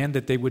foreign land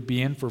that they would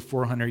be in for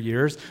 400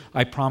 years.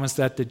 I promised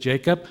that to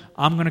Jacob.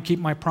 I'm going to keep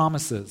my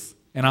promises,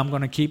 and I'm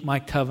going to keep my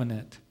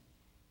covenant.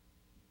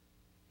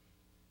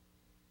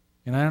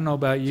 And I don't know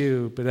about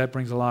you, but that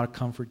brings a lot of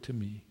comfort to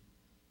me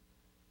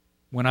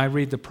when I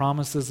read the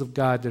promises of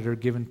God that are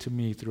given to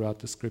me throughout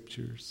the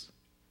Scriptures,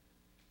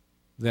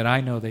 that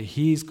I know that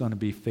he's going to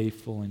be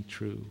faithful and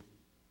true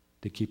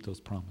to keep those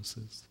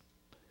promises.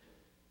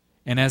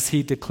 And as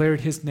he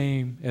declared his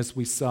name, as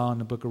we saw in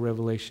the book of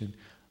Revelation,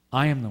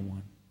 I am the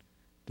one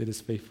that is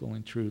faithful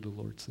and true, the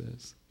Lord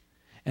says.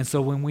 And so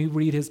when we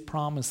read his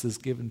promises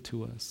given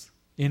to us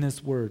in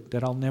his word,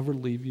 that I'll never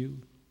leave you,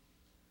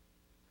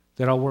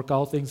 that I'll work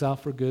all things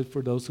out for good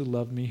for those who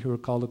love me, who are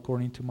called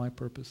according to my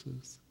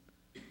purposes,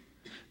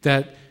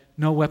 that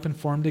no weapon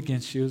formed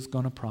against you is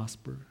going to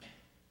prosper,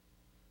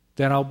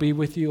 that I'll be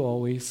with you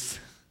always.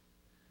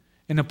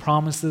 And the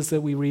promises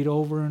that we read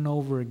over and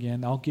over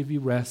again, I'll give you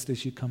rest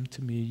as you come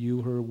to me,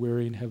 you who are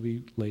weary and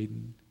heavy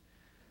laden.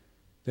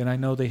 Then I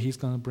know that he's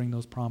going to bring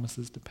those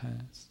promises to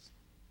pass.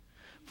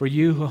 For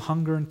you who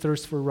hunger and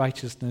thirst for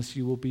righteousness,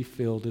 you will be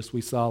filled, as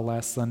we saw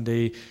last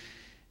Sunday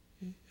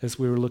as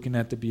we were looking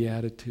at the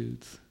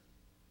Beatitudes.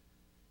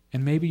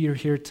 And maybe you're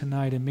here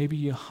tonight, and maybe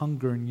you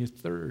hunger and you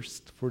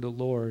thirst for the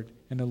Lord,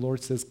 and the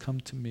Lord says,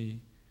 come to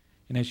me.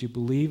 And as you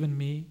believe in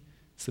me,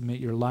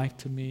 submit your life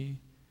to me,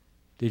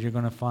 that you're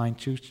going to find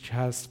true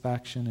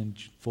satisfaction and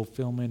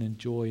fulfillment and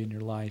joy in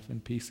your life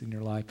and peace in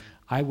your life.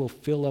 I will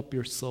fill up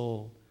your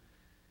soul,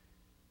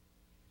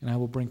 and I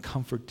will bring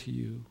comfort to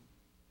you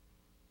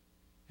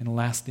and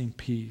lasting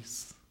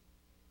peace.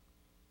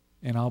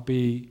 And I'll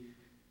be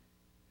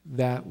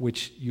that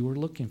which you were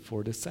looking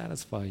for to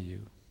satisfy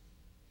you,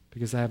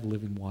 because I have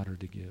living water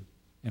to give,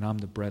 and I'm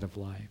the bread of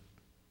life.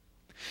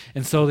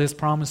 And so his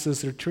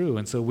promises are true.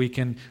 And so we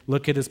can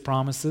look at his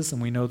promises and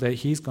we know that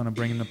he's going to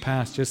bring them to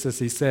pass. Just as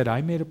he said,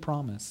 I made a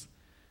promise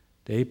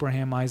to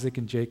Abraham, Isaac,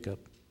 and Jacob.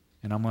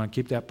 And I'm going to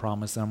keep that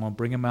promise. And I'm going to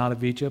bring them out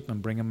of Egypt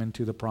and bring them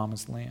into the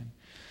promised land.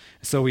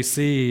 So we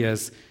see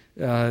as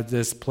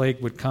this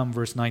plague would come,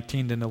 verse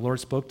 19, then the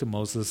Lord spoke to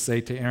Moses, say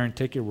to Aaron,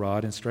 take your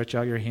rod and stretch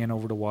out your hand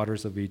over the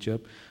waters of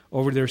Egypt,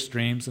 over their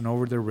streams and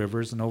over their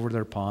rivers and over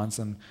their ponds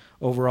and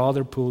over all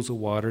their pools of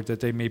water,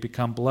 that they may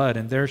become blood.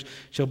 And there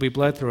shall be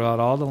blood throughout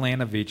all the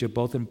land of Egypt,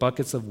 both in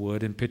buckets of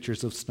wood and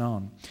pitchers of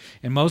stone.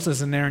 And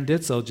Moses and Aaron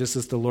did so, just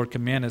as the Lord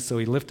commanded. So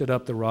he lifted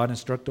up the rod and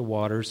struck the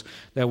waters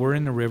that were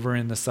in the river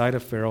in the sight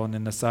of Pharaoh and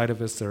in the sight of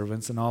his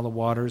servants. And all the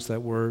waters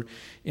that were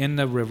in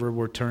the river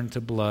were turned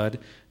to blood.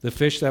 The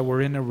fish that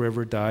were in the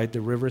river died. The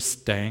river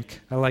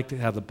stank. I like to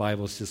have the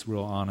Bible is just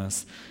real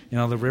honest. You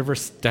know, the river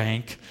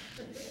stank.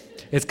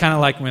 It's kind of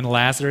like when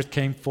Lazarus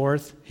came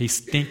forth. He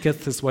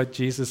stinketh, is what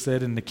Jesus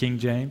said in the King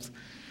James.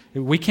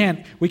 We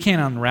can't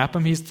unwrap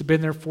him. He's been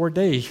there 4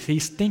 days. He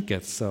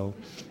stinketh, so.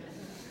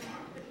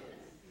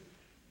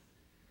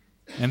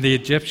 And the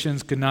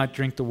Egyptians could not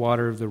drink the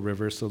water of the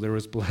river, so there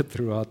was blood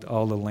throughout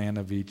all the land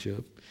of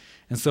Egypt.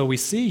 And so we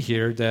see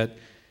here that,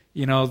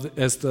 you know,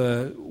 as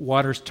the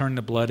waters turn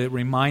to blood, it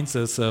reminds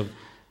us of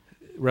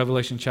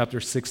Revelation chapter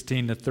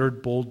 16, the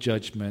third bowl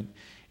judgment.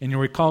 And you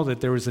recall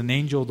that there was an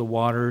angel of the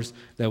waters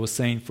that was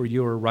saying, for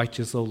you are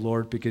righteous, O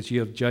Lord, because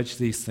you have judged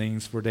these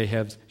things, for they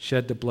have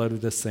shed the blood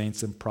of the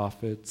saints and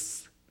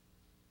prophets.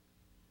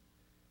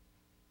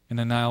 And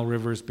the Nile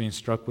River is being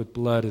struck with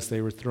blood as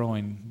they were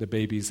throwing the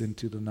babies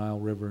into the Nile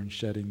River and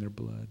shedding their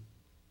blood.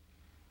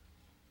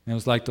 And it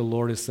was like the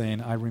Lord is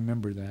saying, I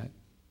remember that.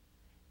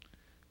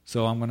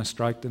 So I'm going to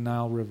strike the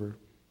Nile River.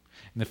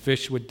 And the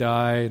fish would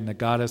die, and the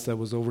goddess that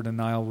was over the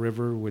Nile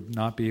River would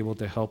not be able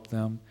to help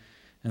them.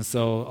 And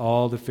so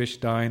all the fish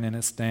dying, and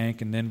it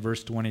stank. And then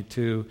verse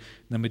 22,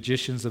 the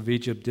magicians of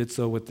Egypt did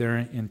so with their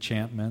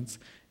enchantments,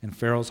 and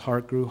Pharaoh's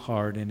heart grew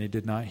hard, and he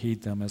did not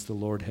heed them as the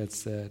Lord had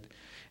said.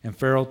 And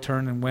Pharaoh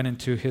turned and went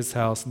into his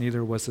house,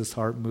 neither was his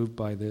heart moved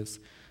by this.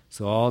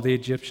 So all the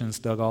Egyptians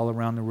dug all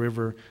around the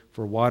river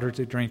for water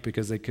to drink,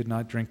 because they could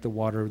not drink the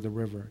water of the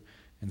river.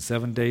 And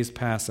 7 days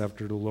pass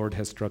after the Lord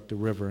has struck the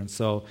river. And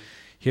so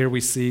here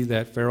we see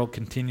that Pharaoh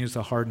continues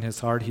to harden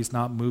his heart. He's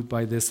not moved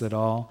by this at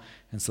all.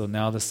 And so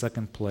now the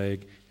second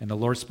plague. And the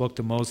Lord spoke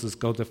to Moses,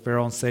 "Go to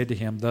Pharaoh and say to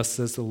him, 'Thus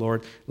says the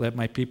Lord, let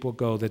my people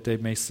go, that they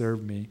may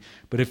serve me.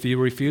 But if you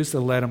refuse to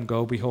let them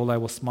go, behold, I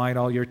will smite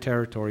all your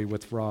territory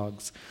with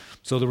frogs.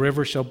 So the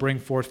river shall bring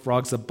forth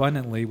frogs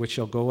abundantly, which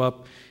shall go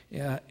up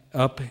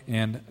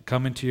and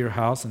come into your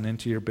house and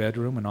into your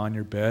bedroom and on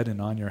your bed and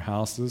on your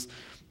houses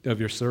of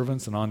your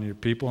servants and on your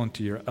people, and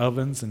to your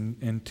ovens and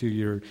into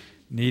your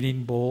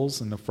kneading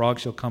bowls, and the frog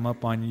shall come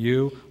up on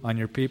you, on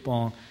your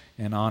people,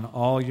 and on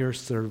all your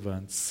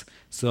servants.'"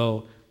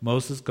 So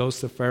Moses goes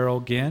to Pharaoh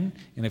again,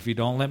 "And if you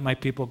don't let my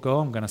people go,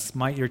 I'm going to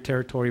smite your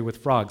territory with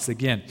frogs."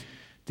 Again,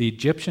 the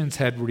Egyptians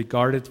had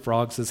regarded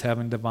frogs as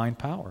having divine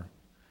power.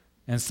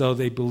 And so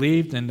they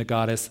believed in the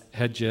goddess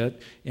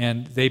Hedjet,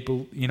 and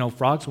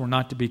frogs were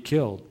not to be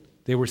killed.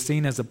 They were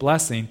seen as a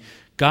blessing.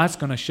 God's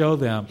going to show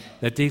them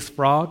that these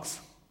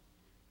frogs,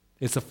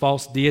 it's a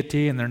false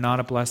deity and they're not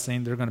a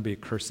blessing. They're going to be a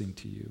cursing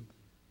to you.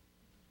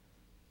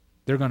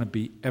 They're going to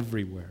be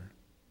everywhere.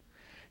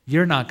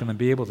 You're not going to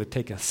be able to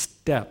take a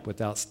step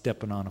without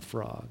stepping on a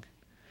frog.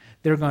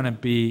 They're going to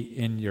be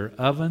in your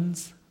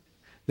ovens.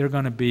 They're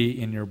going to be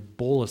in your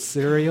bowl of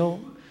cereal.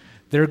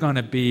 They're going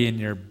to be in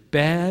your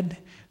bed.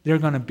 They're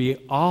going to be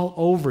all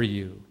over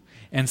you.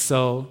 And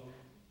so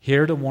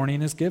here the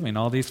warning is given.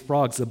 All these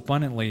frogs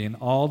abundantly in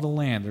all the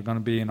land. They're going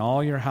to be in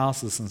all your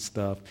houses and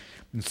stuff.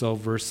 And so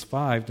verse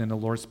 5, "Then the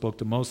Lord spoke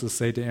to Moses,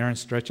 say to Aaron,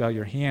 stretch out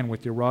your hand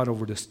with your rod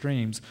over the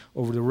streams,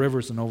 over the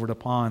rivers and over the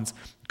ponds,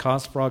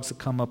 cause frogs to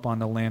come up on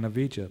the land of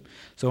Egypt.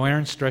 So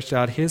Aaron stretched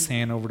out his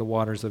hand over the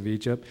waters of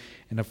Egypt,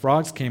 and the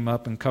frogs came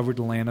up and covered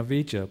the land of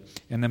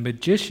Egypt. And the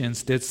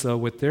magicians did so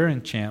with their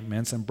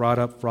enchantments and brought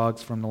up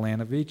frogs from the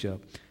land of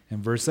Egypt."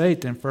 In verse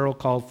 8, "Then Pharaoh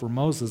called for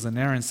Moses, and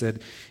Aaron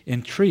said,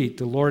 Entreat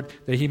the Lord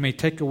that he may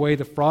take away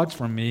the frogs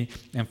from me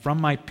and from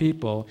my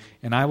people,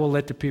 and I will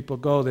let the people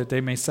go that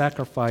they may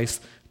sacrifice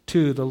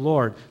to the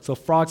Lord." So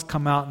frogs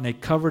come out and they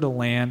cover the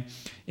land,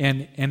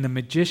 and the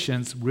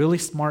magicians, really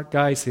smart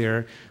guys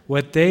here,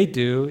 what they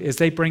do is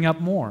they bring up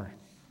more.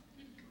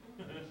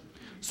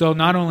 So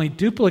not only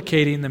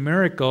duplicating the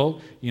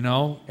miracle,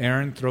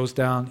 Aaron throws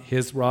down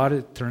his rod,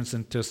 it turns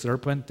into a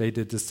serpent. They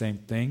did the same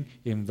thing,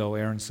 even though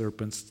Aaron's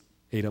serpents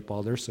ate up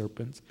all their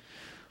serpents.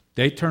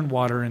 They turned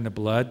water into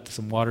blood,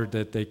 some water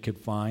that they could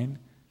find.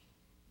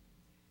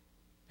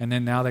 And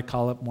then now they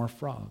call up more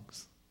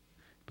frogs.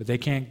 But they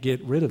can't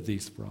get rid of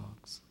these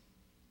frogs.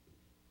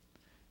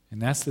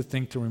 And that's the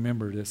thing to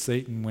remember, that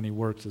Satan, when he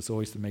works, is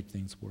always to make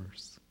things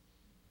worse.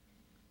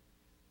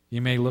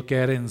 You may look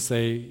at it and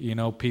say,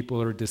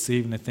 people are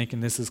deceiving and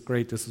thinking this is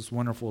great, this is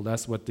wonderful,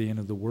 that's what the end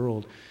of the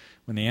world,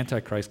 when the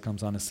Antichrist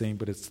comes on the scene,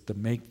 but it's to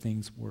make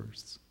things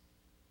worse.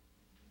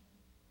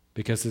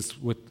 Because it's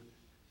with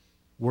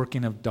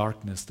working of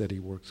darkness that he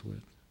works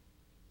with.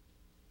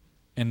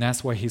 And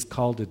that's why he's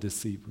called a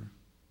deceiver.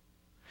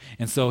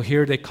 And so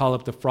here they call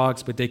up the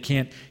frogs, but they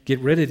can't get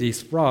rid of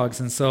these frogs.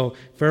 And so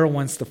Pharaoh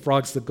wants the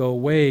frogs to go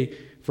away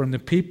from the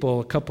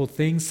people. A couple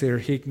things here.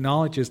 He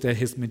acknowledges that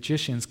his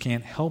magicians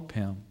can't help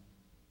him.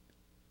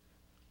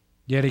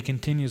 Yet he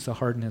continues to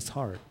harden his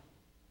heart.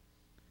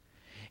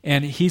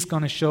 And he's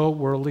going to show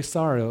worldly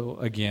sorrow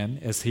again,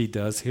 as he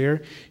does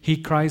here. He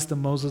cries to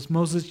Moses,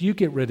 "Moses, you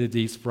get rid of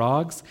these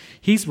frogs."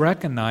 He's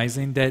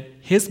recognizing that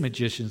his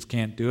magicians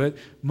can't do it.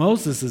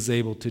 Moses is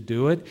able to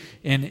do it.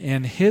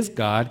 And his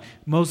God,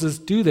 Moses,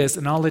 do this,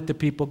 and I'll let the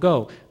people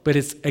go. But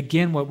it's,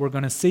 again, what we're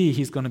going to see.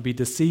 He's going to be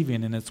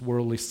deceiving in its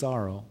worldly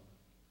sorrow.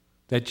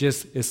 That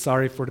just is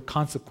sorry for the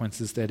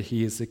consequences that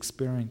he is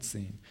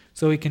experiencing.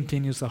 So he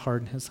continues to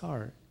harden his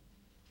heart.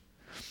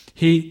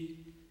 He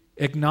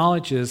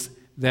acknowledges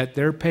that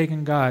their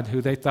pagan god,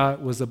 who they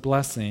thought was a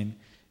blessing,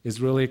 is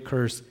really a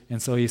curse.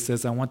 And so he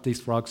says, I want these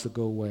frogs to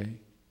go away.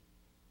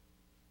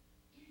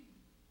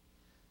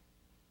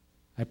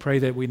 I pray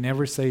that we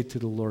never say to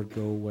the Lord,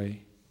 go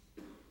away.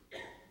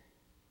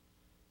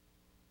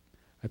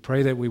 I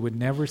pray that we would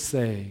never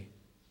say,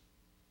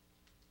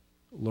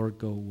 Lord,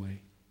 go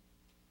away.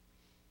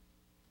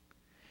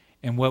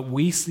 And what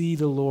we see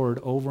the Lord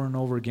over and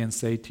over again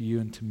say to you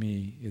and to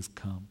me is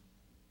come.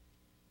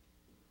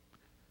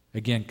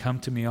 Again, come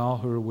to me all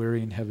who are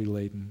weary and heavy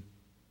laden,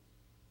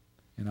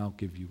 and I'll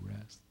give you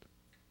rest.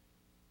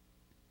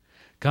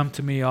 Come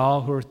to me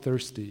all who are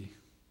thirsty,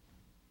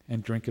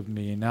 and drink of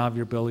me, and now of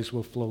your bellies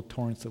will flow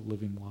torrents of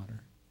living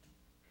water.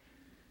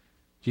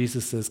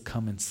 Jesus says,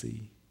 come and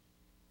see.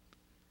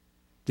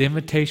 The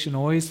invitation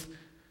always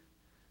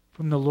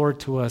from the Lord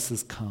to us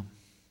is come.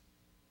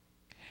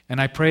 And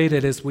I pray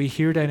that as we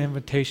hear that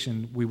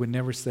invitation, we would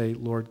never say,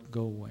 Lord,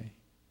 go away.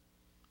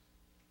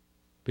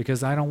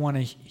 Because I don't want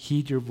to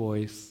heed your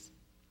voice.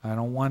 I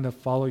don't want to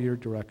follow your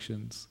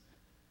directions.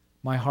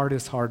 My heart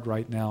is hard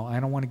right now. I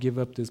don't want to give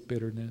up this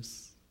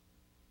bitterness.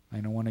 I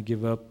don't want to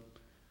give up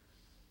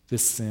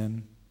this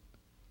sin.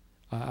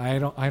 I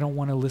don't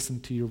want to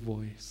listen to your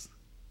voice.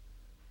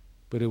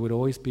 But it would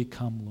always be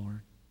come,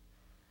 Lord.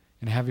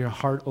 And have your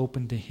heart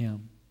open to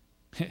him.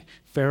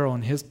 Pharaoh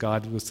and his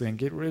God was saying,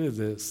 get rid of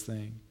this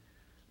thing.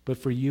 But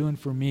for you and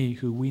for me,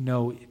 who we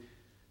know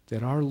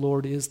that our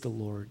Lord is the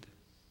Lord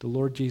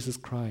Jesus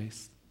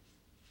Christ,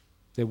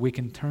 that we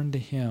can turn to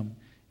him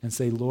and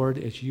say, Lord,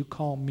 as you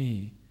call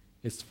me,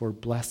 it's for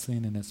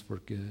blessing and it's for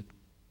good.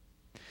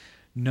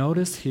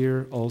 Notice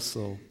here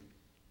also,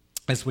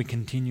 as we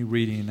continue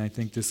reading, and I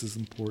think this is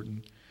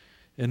important,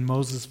 in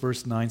Moses,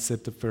 verse 9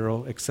 said to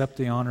Pharaoh, accept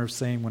the honor of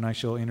saying when I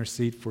shall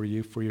intercede for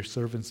you, for your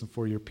servants and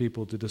for your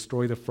people, to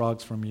destroy the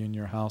frogs from you in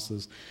your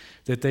houses,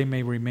 that they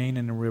may remain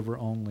in the river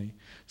only.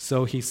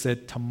 So he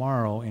said,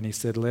 tomorrow, and he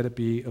said, let it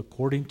be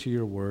according to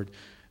your word,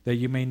 that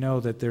you may know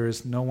that there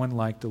is no one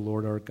like the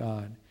Lord our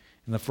God.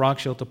 And the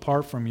frogs shall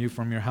depart from you,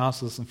 from your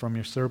houses, and from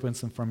your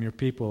servants, and from your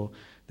people.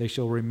 They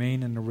shall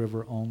remain in the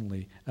river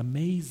only.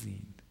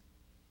 Amazing.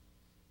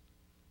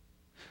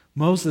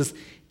 Moses,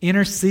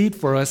 intercede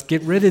for us.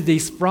 Get rid of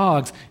these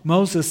frogs.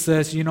 Moses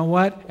says, you know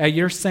what? At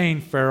your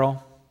saying,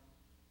 Pharaoh,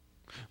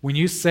 when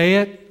you say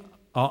it,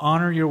 I'll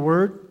honor your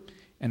word,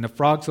 and the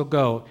frogs will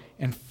go.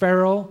 And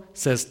Pharaoh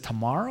says,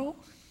 tomorrow?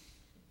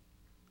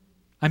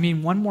 I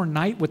mean, one more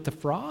night with the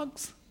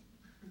frogs?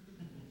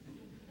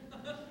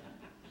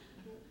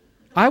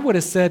 I would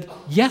have said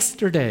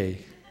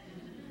yesterday.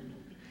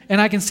 And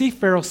I can see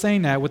Pharaoh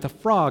saying that with a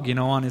frog,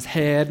 on his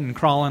head and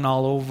crawling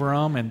all over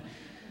him. And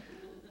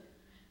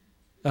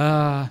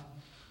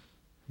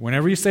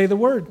whenever you say the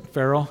word,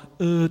 Pharaoh,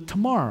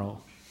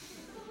 tomorrow.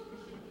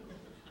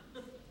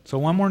 So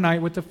one more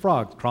night with the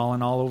frogs,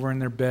 crawling all over in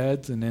their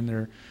beds and in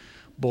their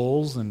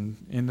bowls and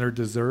in their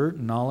dessert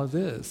and all of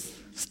this,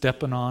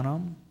 stepping on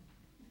them.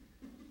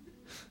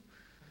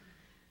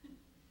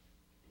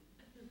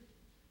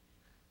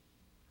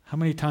 How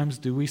many times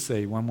do we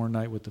say one more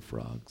night with the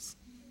frogs?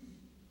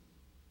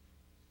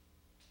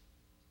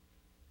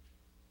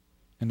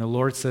 And the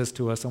Lord says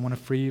to us, I want to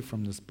free you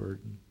from this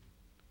burden.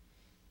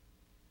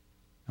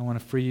 I want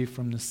to free you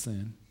from this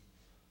sin.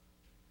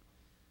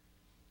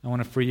 I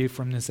want to free you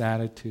from this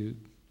attitude.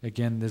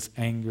 Again, this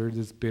anger,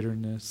 this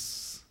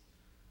bitterness.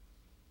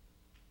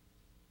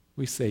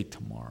 We say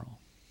tomorrow.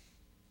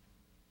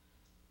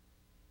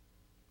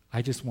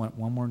 I just want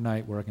one more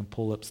night where I can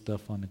pull up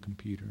stuff on the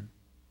computer.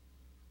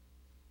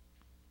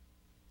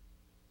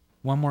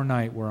 One more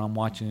night where I'm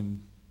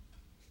watching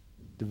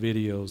the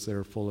videos that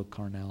are full of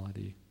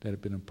carnality that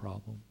have been a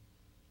problem.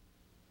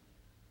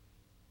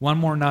 One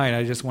more night,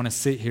 I just want to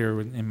sit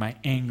here in my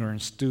anger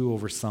and stew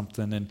over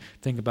something and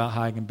think about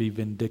how I can be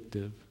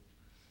vindictive.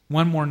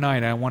 One more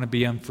night, I want to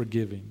be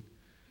unforgiving.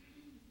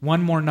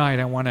 One more night,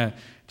 I want to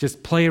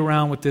just play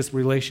around with this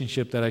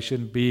relationship that I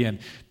shouldn't be in.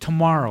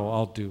 Tomorrow,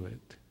 I'll do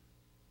it.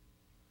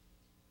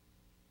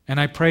 And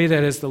I pray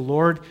that as the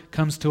Lord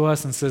comes to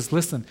us and says,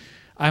 listen,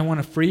 I want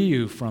to free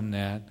you from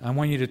that. I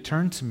want you to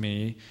turn to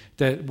me,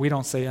 that we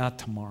don't say,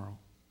 tomorrow.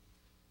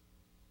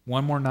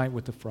 One more night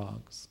with the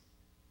frogs.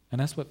 And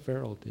that's what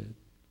Pharaoh did.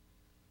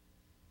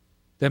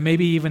 That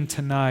maybe even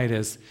tonight,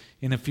 as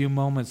in a few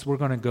moments, we're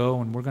going to go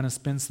and we're going to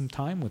spend some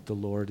time with the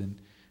Lord and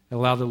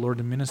allow the Lord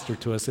to minister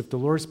to us. If the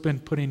Lord's been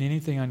putting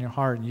anything on your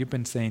heart and you've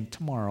been saying,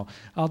 tomorrow,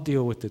 I'll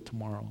deal with it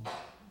tomorrow.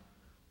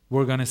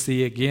 We're going to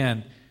see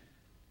again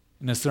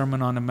in the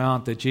Sermon on the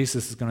Mount that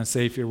Jesus is going to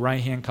say, if your right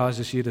hand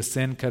causes you to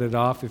sin, cut it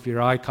off. If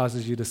your eye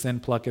causes you to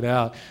sin, pluck it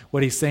out.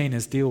 What he's saying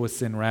is deal with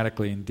sin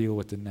radically and deal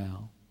with it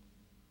now.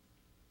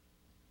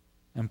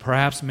 And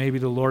perhaps maybe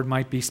the Lord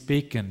might be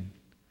speaking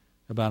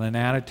about an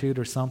attitude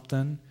or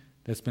something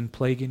that's been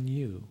plaguing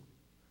you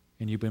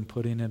and you've been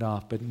putting it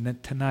off. But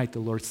tonight the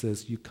Lord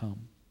says, you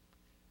come.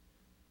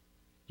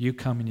 You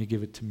come and you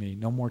give it to me.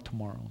 No more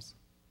tomorrows.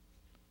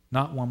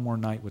 Not one more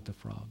night with the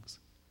frogs.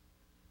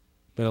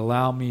 But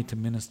allow me to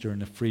minister and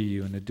to free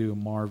you and to do a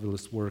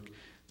marvelous work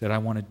that I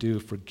want to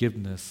do,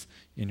 forgiveness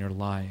in your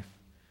life.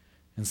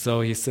 And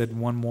so he said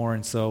one more,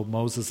 and so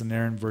Moses and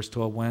Aaron, verse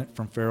 12, went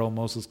from Pharaoh.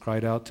 Moses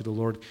cried out to the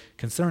Lord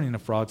concerning the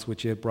frogs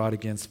which he had brought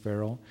against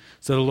Pharaoh.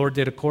 So the Lord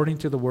did according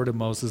to the word of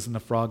Moses, and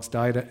the frogs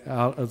died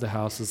out of the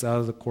houses, out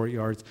of the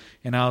courtyards,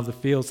 and out of the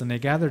fields, and they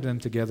gathered them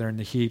together in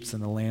the heaps,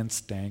 and the land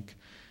stank.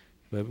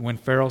 But when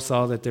Pharaoh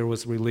saw that there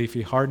was relief,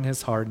 he hardened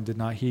his heart and did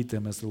not heed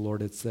them as the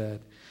Lord had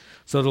said.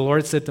 So the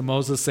Lord said to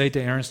Moses, say to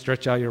Aaron,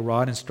 stretch out your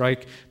rod and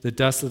strike the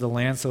dust of the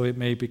land so it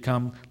may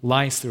become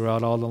lice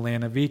throughout all the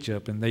land of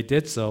Egypt. And they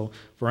did so,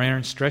 for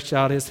Aaron stretched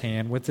out his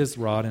hand with his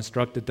rod and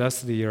struck the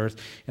dust of the earth,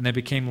 and they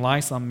became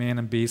lice on man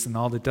and beast, and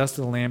all the dust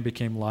of the land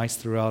became lice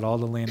throughout all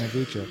the land of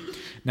Egypt.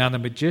 Now the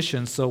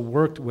magicians so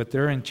worked with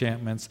their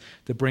enchantments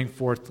to bring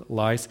forth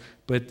lice,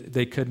 but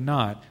they could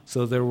not.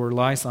 So there were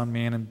lice on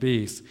man and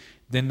beast.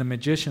 Then the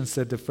magician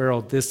said to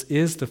Pharaoh, this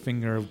is the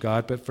finger of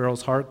God. But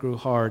Pharaoh's heart grew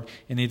hard,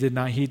 and he did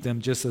not heed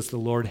them, just as the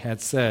Lord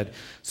had said.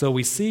 So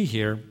we see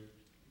here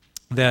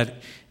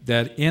that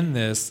in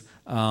this,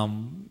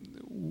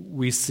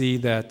 we see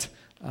that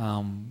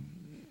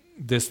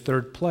this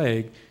third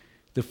plague,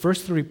 the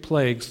first three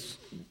plagues,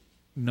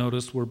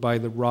 notice, were by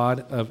the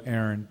rod of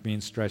Aaron being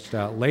stretched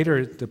out.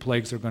 Later, the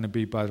plagues are going to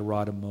be by the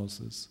rod of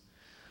Moses.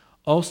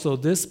 Also,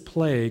 this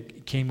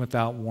plague came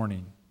without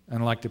warning,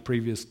 unlike the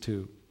previous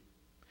two.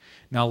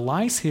 Now,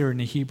 lice here in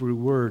the Hebrew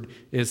word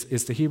is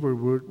the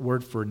Hebrew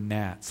word for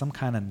gnat, some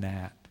kind of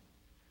gnat.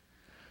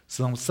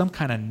 So some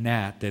kind of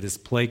gnat that is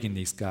plaguing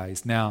these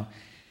guys. Now,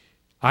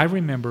 I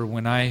remember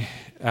when I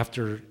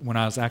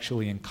was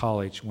actually in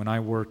college, when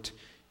I worked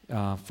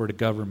for the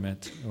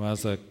government, I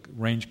was a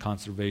range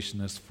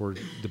conservationist for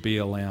the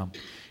BLM,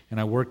 and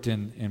I worked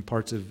in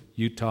parts of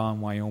Utah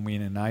and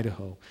Wyoming and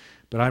Idaho.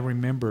 But I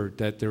remember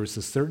that there was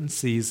a certain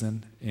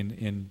season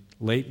in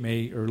late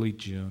May, early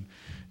June,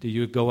 that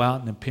you would go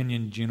out in the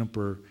pinyon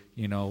juniper,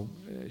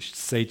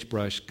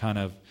 sagebrush kind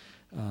of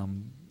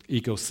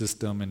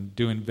ecosystem and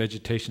doing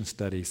vegetation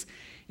studies.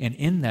 And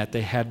in that,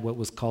 they had what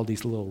was called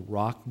these little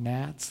rock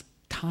gnats,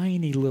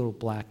 tiny little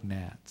black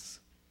gnats.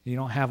 You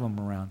don't have them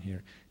around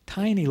here.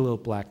 Tiny little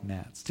black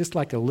gnats, just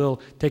like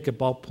take a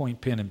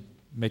ballpoint pen and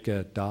make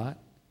a dot.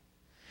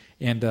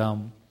 And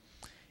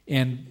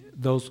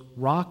those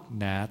rock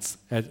gnats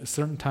at a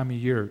certain time of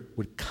year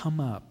would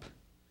come up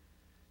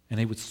and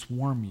they would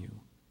swarm you.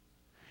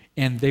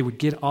 And they would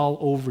get all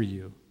over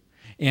you.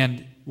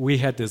 And we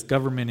had this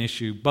government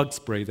issue bug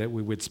spray that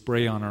we would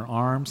spray on our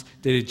arms.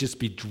 They'd just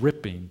be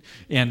dripping.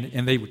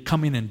 And they would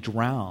come in and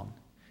drown.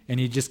 And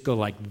you just go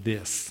like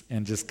this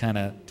and just kind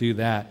of do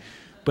that.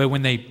 But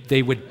when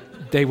they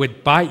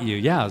would bite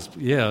you,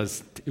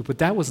 but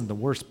that wasn't the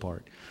worst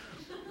part.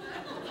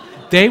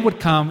 They would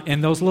come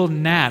and those little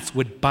gnats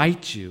would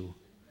bite you.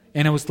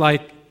 And it was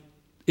like,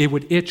 it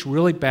would itch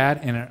really bad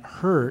and it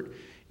hurt.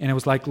 And it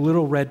was like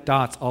little red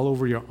dots all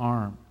over your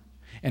arm.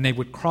 And they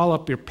would crawl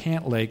up your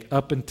pant leg,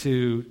 up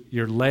into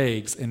your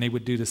legs, and they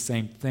would do the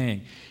same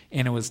thing.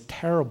 And it was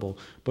terrible.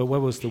 But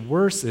what was the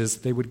worst is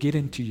they would get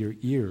into your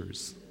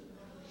ears.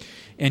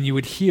 And you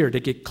would hear, they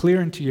get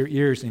clear into your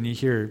ears, and you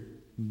hear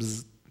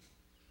bzz,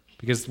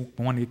 because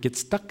one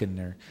gets stuck in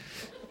there,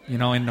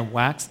 in the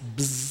wax,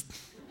 bzz.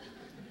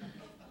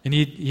 And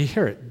you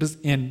hear it. Bzz,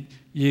 and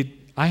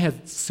I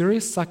had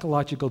serious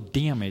psychological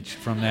damage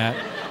from that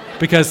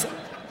because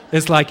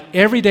it's like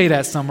every day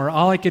that summer,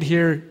 all I could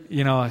hear,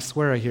 I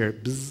swear I hear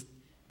it, bzz,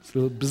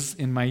 bzz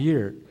in my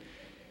ear.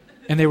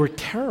 And they were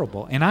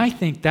terrible. And I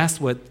think that's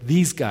what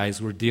these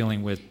guys were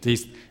dealing with,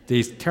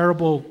 these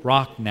terrible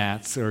rock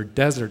gnats or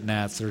desert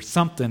gnats or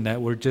something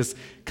that were just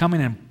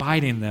coming and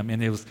biting them.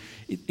 And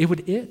it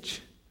would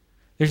itch.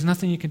 There's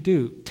nothing you can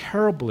do.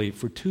 Terribly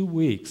for 2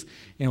 weeks.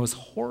 And it was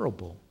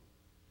horrible.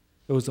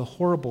 It was a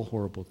horrible,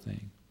 horrible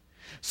thing.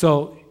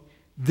 So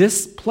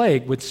this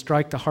plague would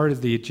strike the heart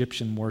of the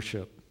Egyptian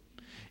worship.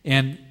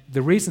 And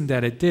the reason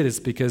that it did is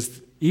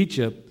because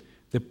Egypt,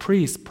 the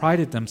priests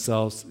prided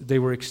themselves, they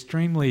were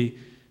extremely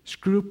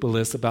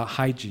scrupulous about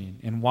hygiene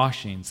and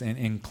washings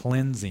and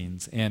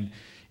cleansings. And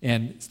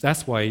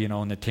that's why,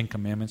 in the Ten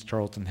Commandments,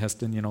 Charlton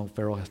Heston,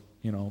 Pharaoh,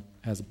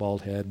 has a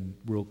bald head and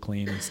real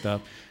clean and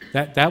stuff.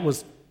 That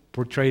was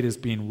portrayed as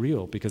being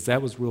real because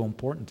that was real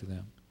important to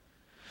them.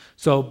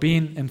 So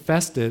being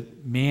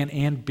infested, man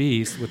and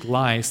beast, with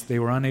lice, they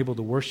were unable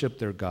to worship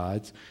their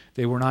gods.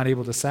 They were not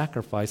able to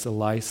sacrifice a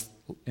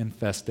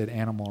lice-infested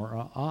animal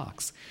or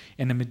ox.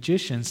 And the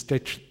magicians,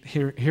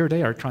 here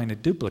they are trying to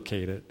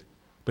duplicate it,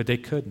 but they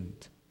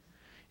couldn't.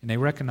 And they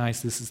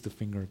recognized this is the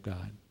finger of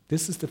God.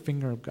 This is the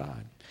finger of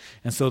God.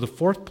 And so the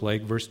fourth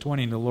plague, verse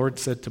 20, the Lord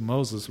said to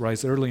Moses,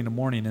 rise early in the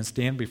morning and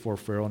stand before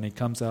Pharaoh. And he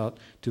comes out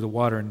to the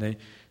water, and they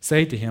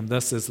say to him,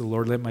 thus says the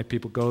Lord, let my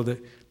people go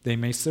that they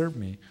may serve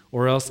me.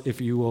 Or else if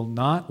you will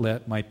not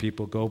let my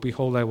people go,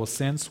 behold, I will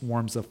send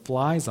swarms of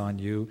flies on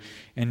you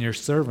and your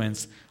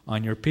servants,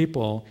 on your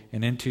people,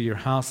 and into your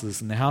houses.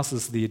 And the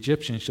houses of the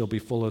Egyptians shall be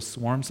full of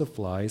swarms of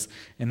flies,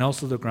 and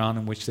also the ground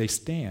in which they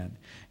stand.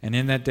 And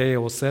in that day I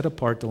will set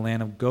apart the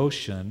land of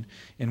Goshen,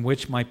 in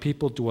which my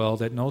people dwell,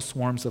 that no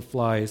swarms of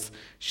flies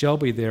shall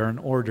be there, in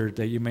order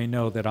that you may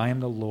know that I am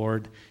the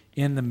Lord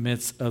in the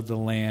midst of the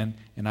land,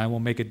 and I will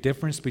make a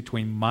difference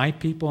between my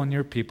people and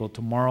your people.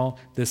 Tomorrow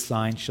this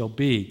sign shall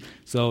be.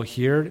 So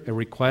here a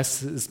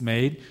request is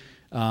made.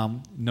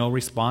 No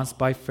response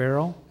by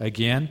Pharaoh.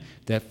 Again,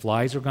 that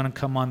flies are going to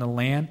come on the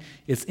land.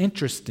 It's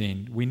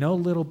interesting. We know a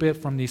little bit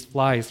from these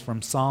flies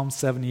from Psalm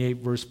 78,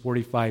 verse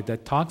 45,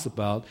 that talks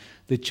about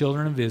the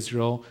children of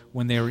Israel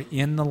when they were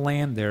in the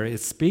land there.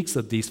 It speaks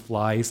of these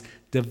flies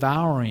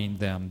devouring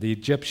them, the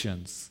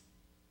Egyptians,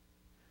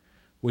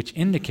 which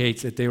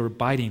indicates that they were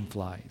biting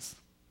flies.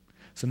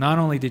 So not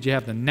only did you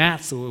have the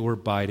gnats that were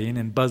biting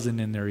and buzzing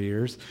in their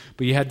ears,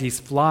 but you had these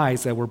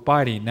flies that were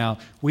biting. Now,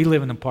 we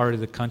live in a part of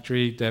the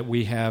country that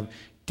we have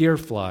deer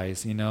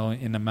flies, in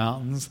the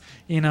mountains.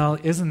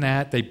 Isn't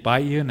that, they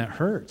bite you and it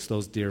hurts,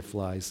 those deer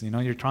flies.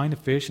 You're trying to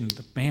fish and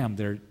bam,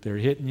 they're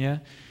hitting you.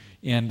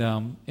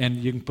 And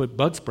you can put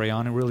bug spray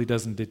on, it really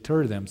doesn't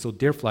deter them. So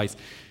deer flies.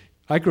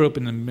 I grew up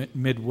in the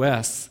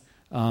Midwest,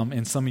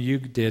 and some of you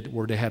did,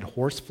 where they had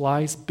horse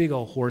flies, big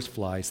old horse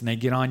flies, and they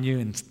get on you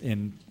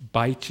and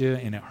bite you,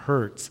 and it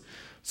hurts.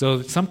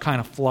 So some kind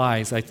of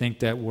flies, I think,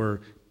 that were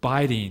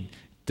biting,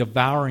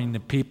 devouring the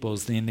people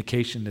is the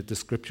indication that the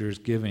Scripture is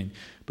giving.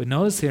 But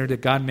notice here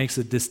that God makes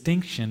a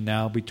distinction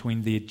now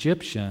between the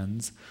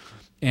Egyptians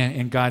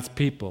and God's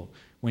people.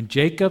 when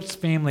Jacob's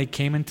family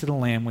came into the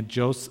land, when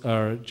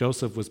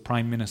Joseph was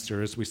prime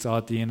minister, as we saw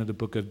at the end of the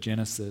book of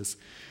Genesis,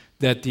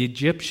 that the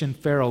Egyptian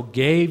Pharaoh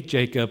gave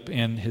Jacob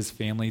and his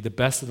family the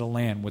best of the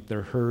land with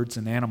their herds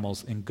and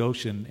animals in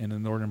Goshen in the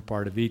northern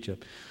part of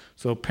Egypt.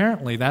 So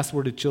apparently that's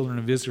where the children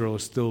of Israel are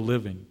still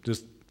living,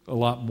 just a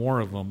lot more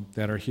of them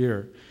that are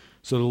here.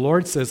 So the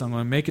Lord says, I'm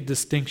going to make a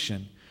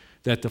distinction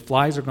that the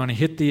flies are going to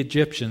hit the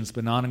Egyptians,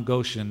 but not in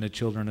Goshen, the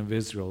children of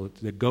Israel.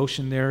 The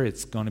Goshen there,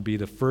 it's going to be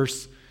the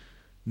first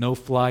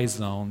no-fly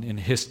zone in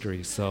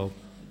history. So,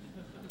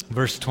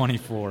 verse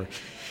 24.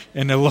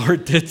 And the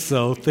Lord did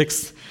so.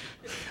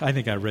 I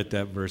think I read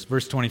that verse.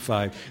 Verse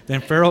 25. Then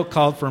Pharaoh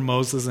called for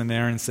Moses and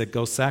Aaron and said,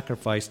 go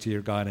sacrifice to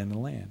your God in the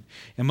land.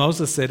 And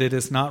Moses said, it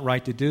is not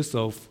right to do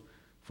so,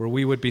 for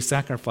we would be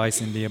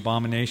sacrificing the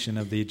abomination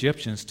of the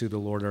Egyptians to the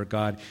Lord our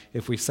God.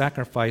 If we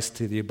sacrifice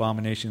to the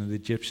abomination of the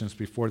Egyptians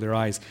before their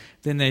eyes,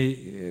 then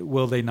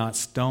will they not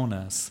stone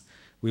us?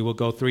 We will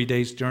go 3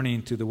 days journey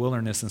into the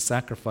wilderness and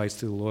sacrifice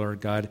to the Lord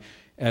God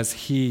as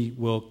he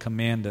will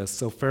command us.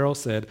 So Pharaoh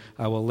said,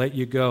 I will let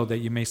you go that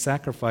you may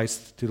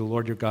sacrifice to the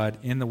Lord your God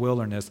in the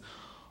wilderness.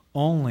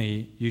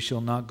 Only you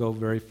shall not go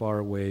very far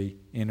away.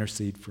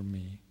 Intercede for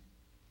me.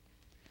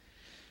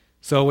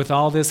 So with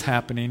all this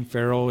happening,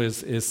 Pharaoh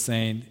is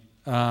saying,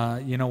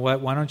 you know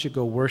what, why don't you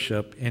go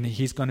worship? And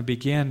he's going to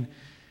begin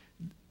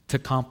to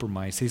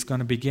compromise. He's going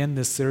to begin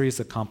this series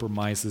of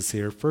compromises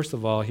here. First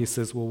of all, he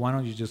says, well, why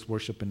don't you just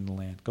worship in the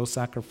land? Go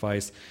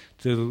sacrifice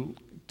to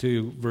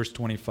verse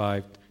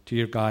 25, to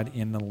your God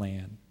in the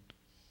land.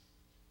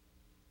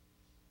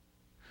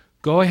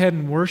 Go ahead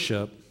and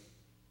worship,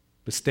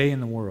 but stay in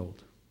the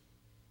world.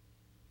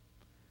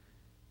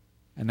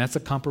 And that's a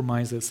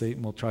compromise that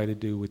Satan will try to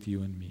do with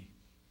you and me.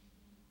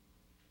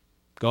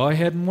 Go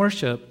ahead and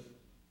worship,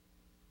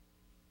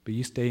 but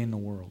you stay in the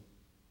world.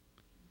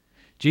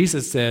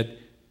 Jesus said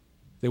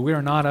that we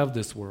are not of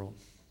this world.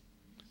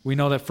 We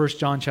know that 1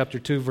 John chapter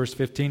 2, verse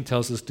 15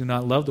 tells us, do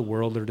not love the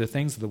world or the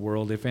things of the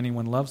world. If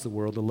anyone loves the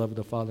world, the love of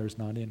the Father is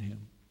not in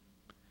him.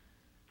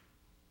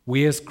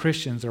 We as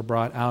Christians are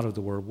brought out of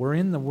the world. We're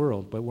in the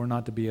world, but we're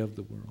not to be of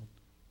the world.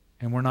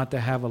 And we're not to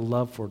have a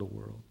love for the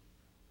world.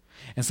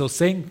 And so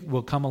Satan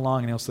will come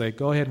along and he'll say,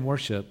 go ahead and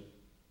worship,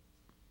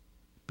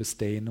 but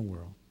stay in the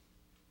world.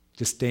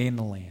 Just stay in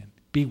the land.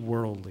 Be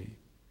worldly.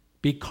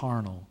 Be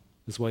carnal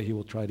is what he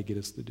will try to get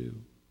us to do.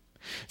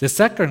 The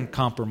second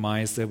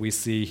compromise that we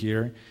see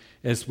here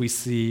is we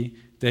see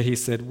that he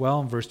said, well,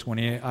 in verse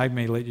 28, I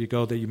may let you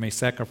go that you may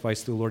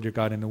sacrifice to the Lord your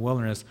God in the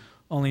wilderness,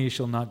 only you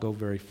shall not go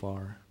very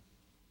far.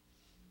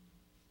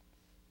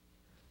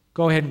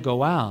 Go ahead and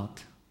go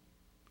out,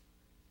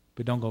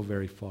 but don't go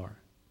very far.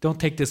 Don't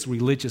take this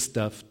religious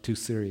stuff too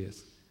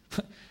serious.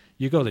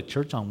 You go to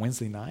church on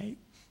Wednesday night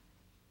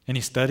and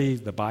you study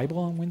the Bible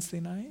on Wednesday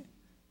night?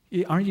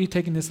 Aren't you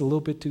taking this a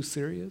little bit too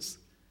serious?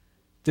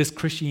 This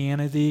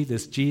Christianity,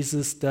 this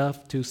Jesus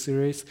stuff, too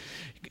serious?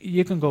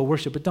 You can go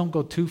worship, but don't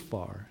go too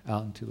far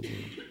out into the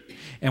world.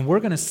 And we're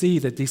going to see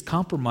that these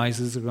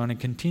compromises are going to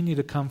continue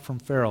to come from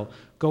Pharaoh.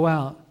 Go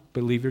out,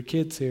 but leave your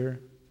kids here.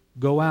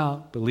 Go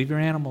out, but leave your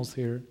animals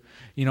here.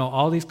 You know,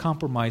 all these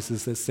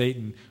compromises that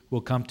Satan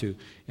will come to.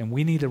 And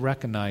we need to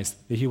recognize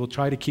that he will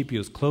try to keep you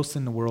as close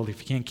in the world.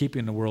 If he can't keep you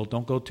in the world,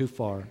 don't go too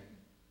far.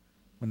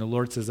 When the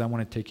Lord says, I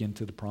want to take you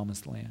into the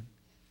promised land.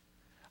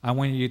 I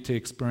want you to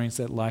experience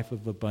that life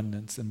of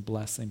abundance and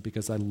blessing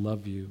because I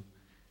love you.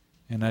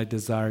 And I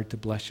desire to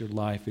bless your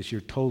life as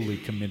you're totally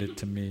committed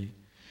to me.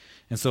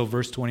 And so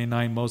verse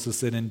 29, Moses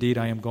said, indeed,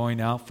 I am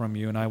going out from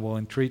you, and I will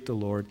entreat the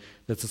Lord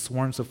that the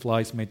swarms of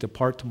flies may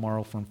depart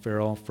tomorrow from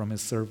Pharaoh, from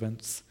his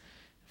servants,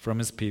 from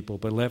his people.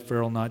 But let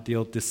Pharaoh not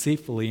deal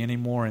deceitfully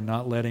anymore in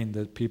not letting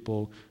the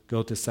people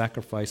go to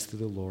sacrifice to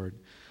the Lord.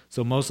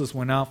 So Moses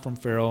went out from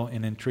Pharaoh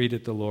and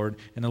entreated the Lord.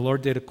 And the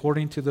Lord did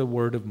according to the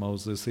word of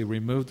Moses. He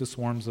removed the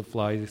swarms of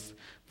flies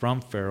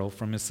from Pharaoh,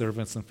 from his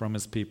servants, and from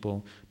his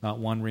people. Not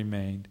one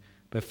remained.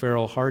 But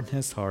Pharaoh hardened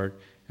his heart.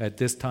 At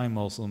this time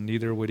also,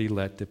 neither would he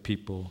let the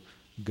people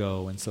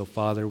go. And so,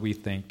 Father, we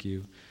thank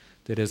you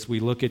that as we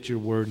look at your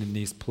word in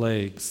these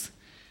plagues,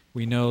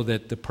 we know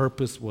that the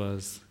purpose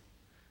was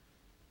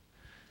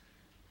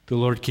the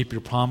Lord, keep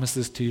your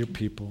promises to your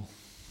people.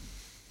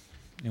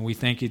 And we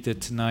thank you that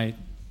tonight,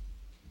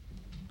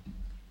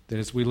 that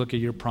as we look at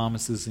your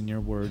promises in your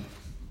word,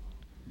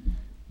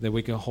 that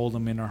we can hold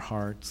them in our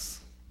hearts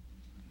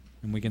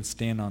and we can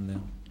stand on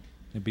them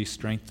and be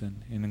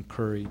strengthened and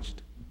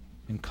encouraged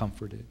and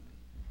comforted.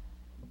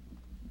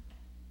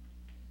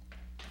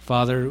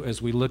 Father,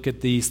 as we look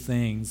at these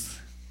things,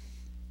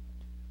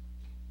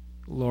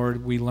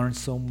 Lord, we learn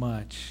so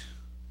much.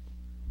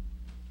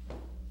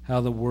 How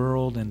the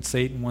world and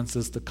Satan wants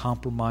us to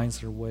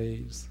compromise our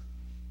ways.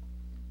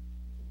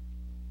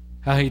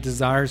 How he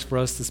desires for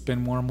us to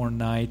spend one more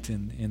night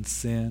in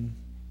sin.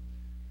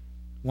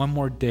 One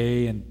more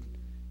day in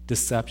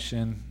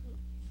deception.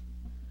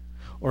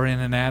 Or in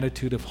an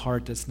attitude of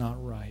heart that's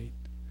not right.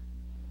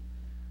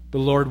 But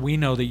Lord, we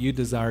know that you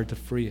desire to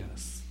free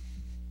us.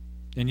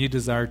 And you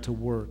desire to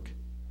work.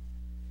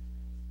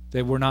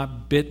 That we're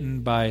not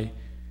bitten by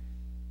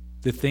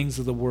the things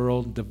of the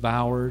world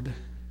devoured,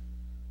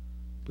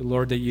 but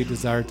Lord, that you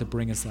desire to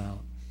bring us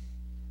out.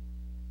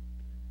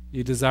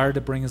 You desire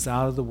to bring us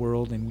out of the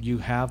world, and you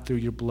have through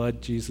your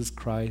blood, Jesus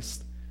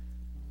Christ,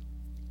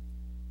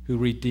 who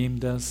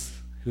redeemed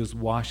us, who has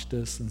washed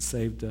us and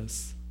saved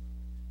us,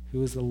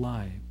 who is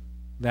alive.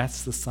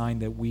 That's the sign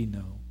that we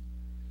know.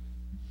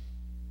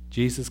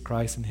 Jesus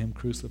Christ and him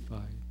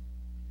crucified.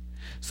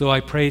 So I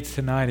pray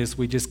tonight as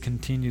we just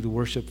continue to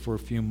worship for a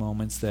few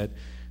moments that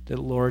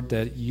Lord,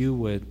 that you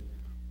would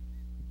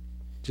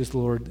just,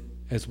 Lord,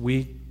 as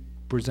we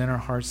present our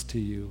hearts to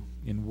you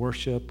in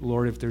worship,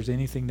 Lord, if there's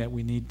anything that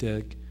we need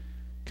to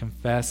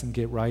confess and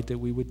get right, that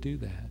we would do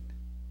that.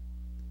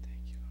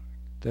 Thank you,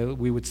 Lord.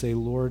 That we would say,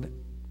 Lord,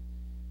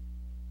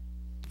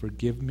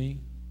 forgive me.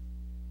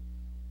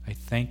 I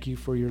thank you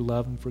for your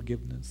love and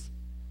forgiveness.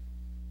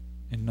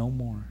 And no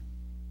more.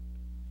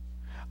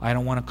 I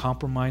don't want to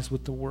compromise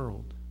with the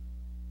world,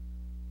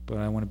 but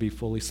I want to be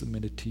fully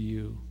submitted to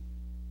you.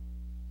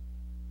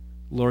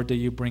 Lord, that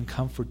you bring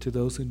comfort to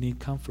those who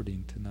need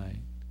comforting tonight.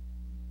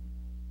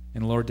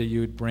 And Lord, that you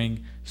would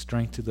bring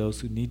strength to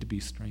those who need to be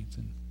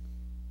strengthened.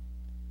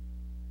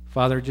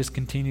 Father, just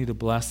continue to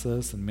bless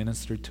us and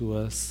minister to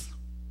us,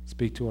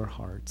 speak to our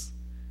hearts.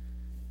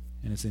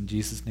 And it's in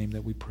Jesus' name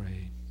that we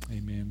pray.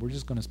 Amen. We're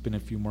just going to spend a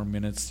few more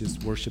minutes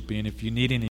just worshiping. If you need any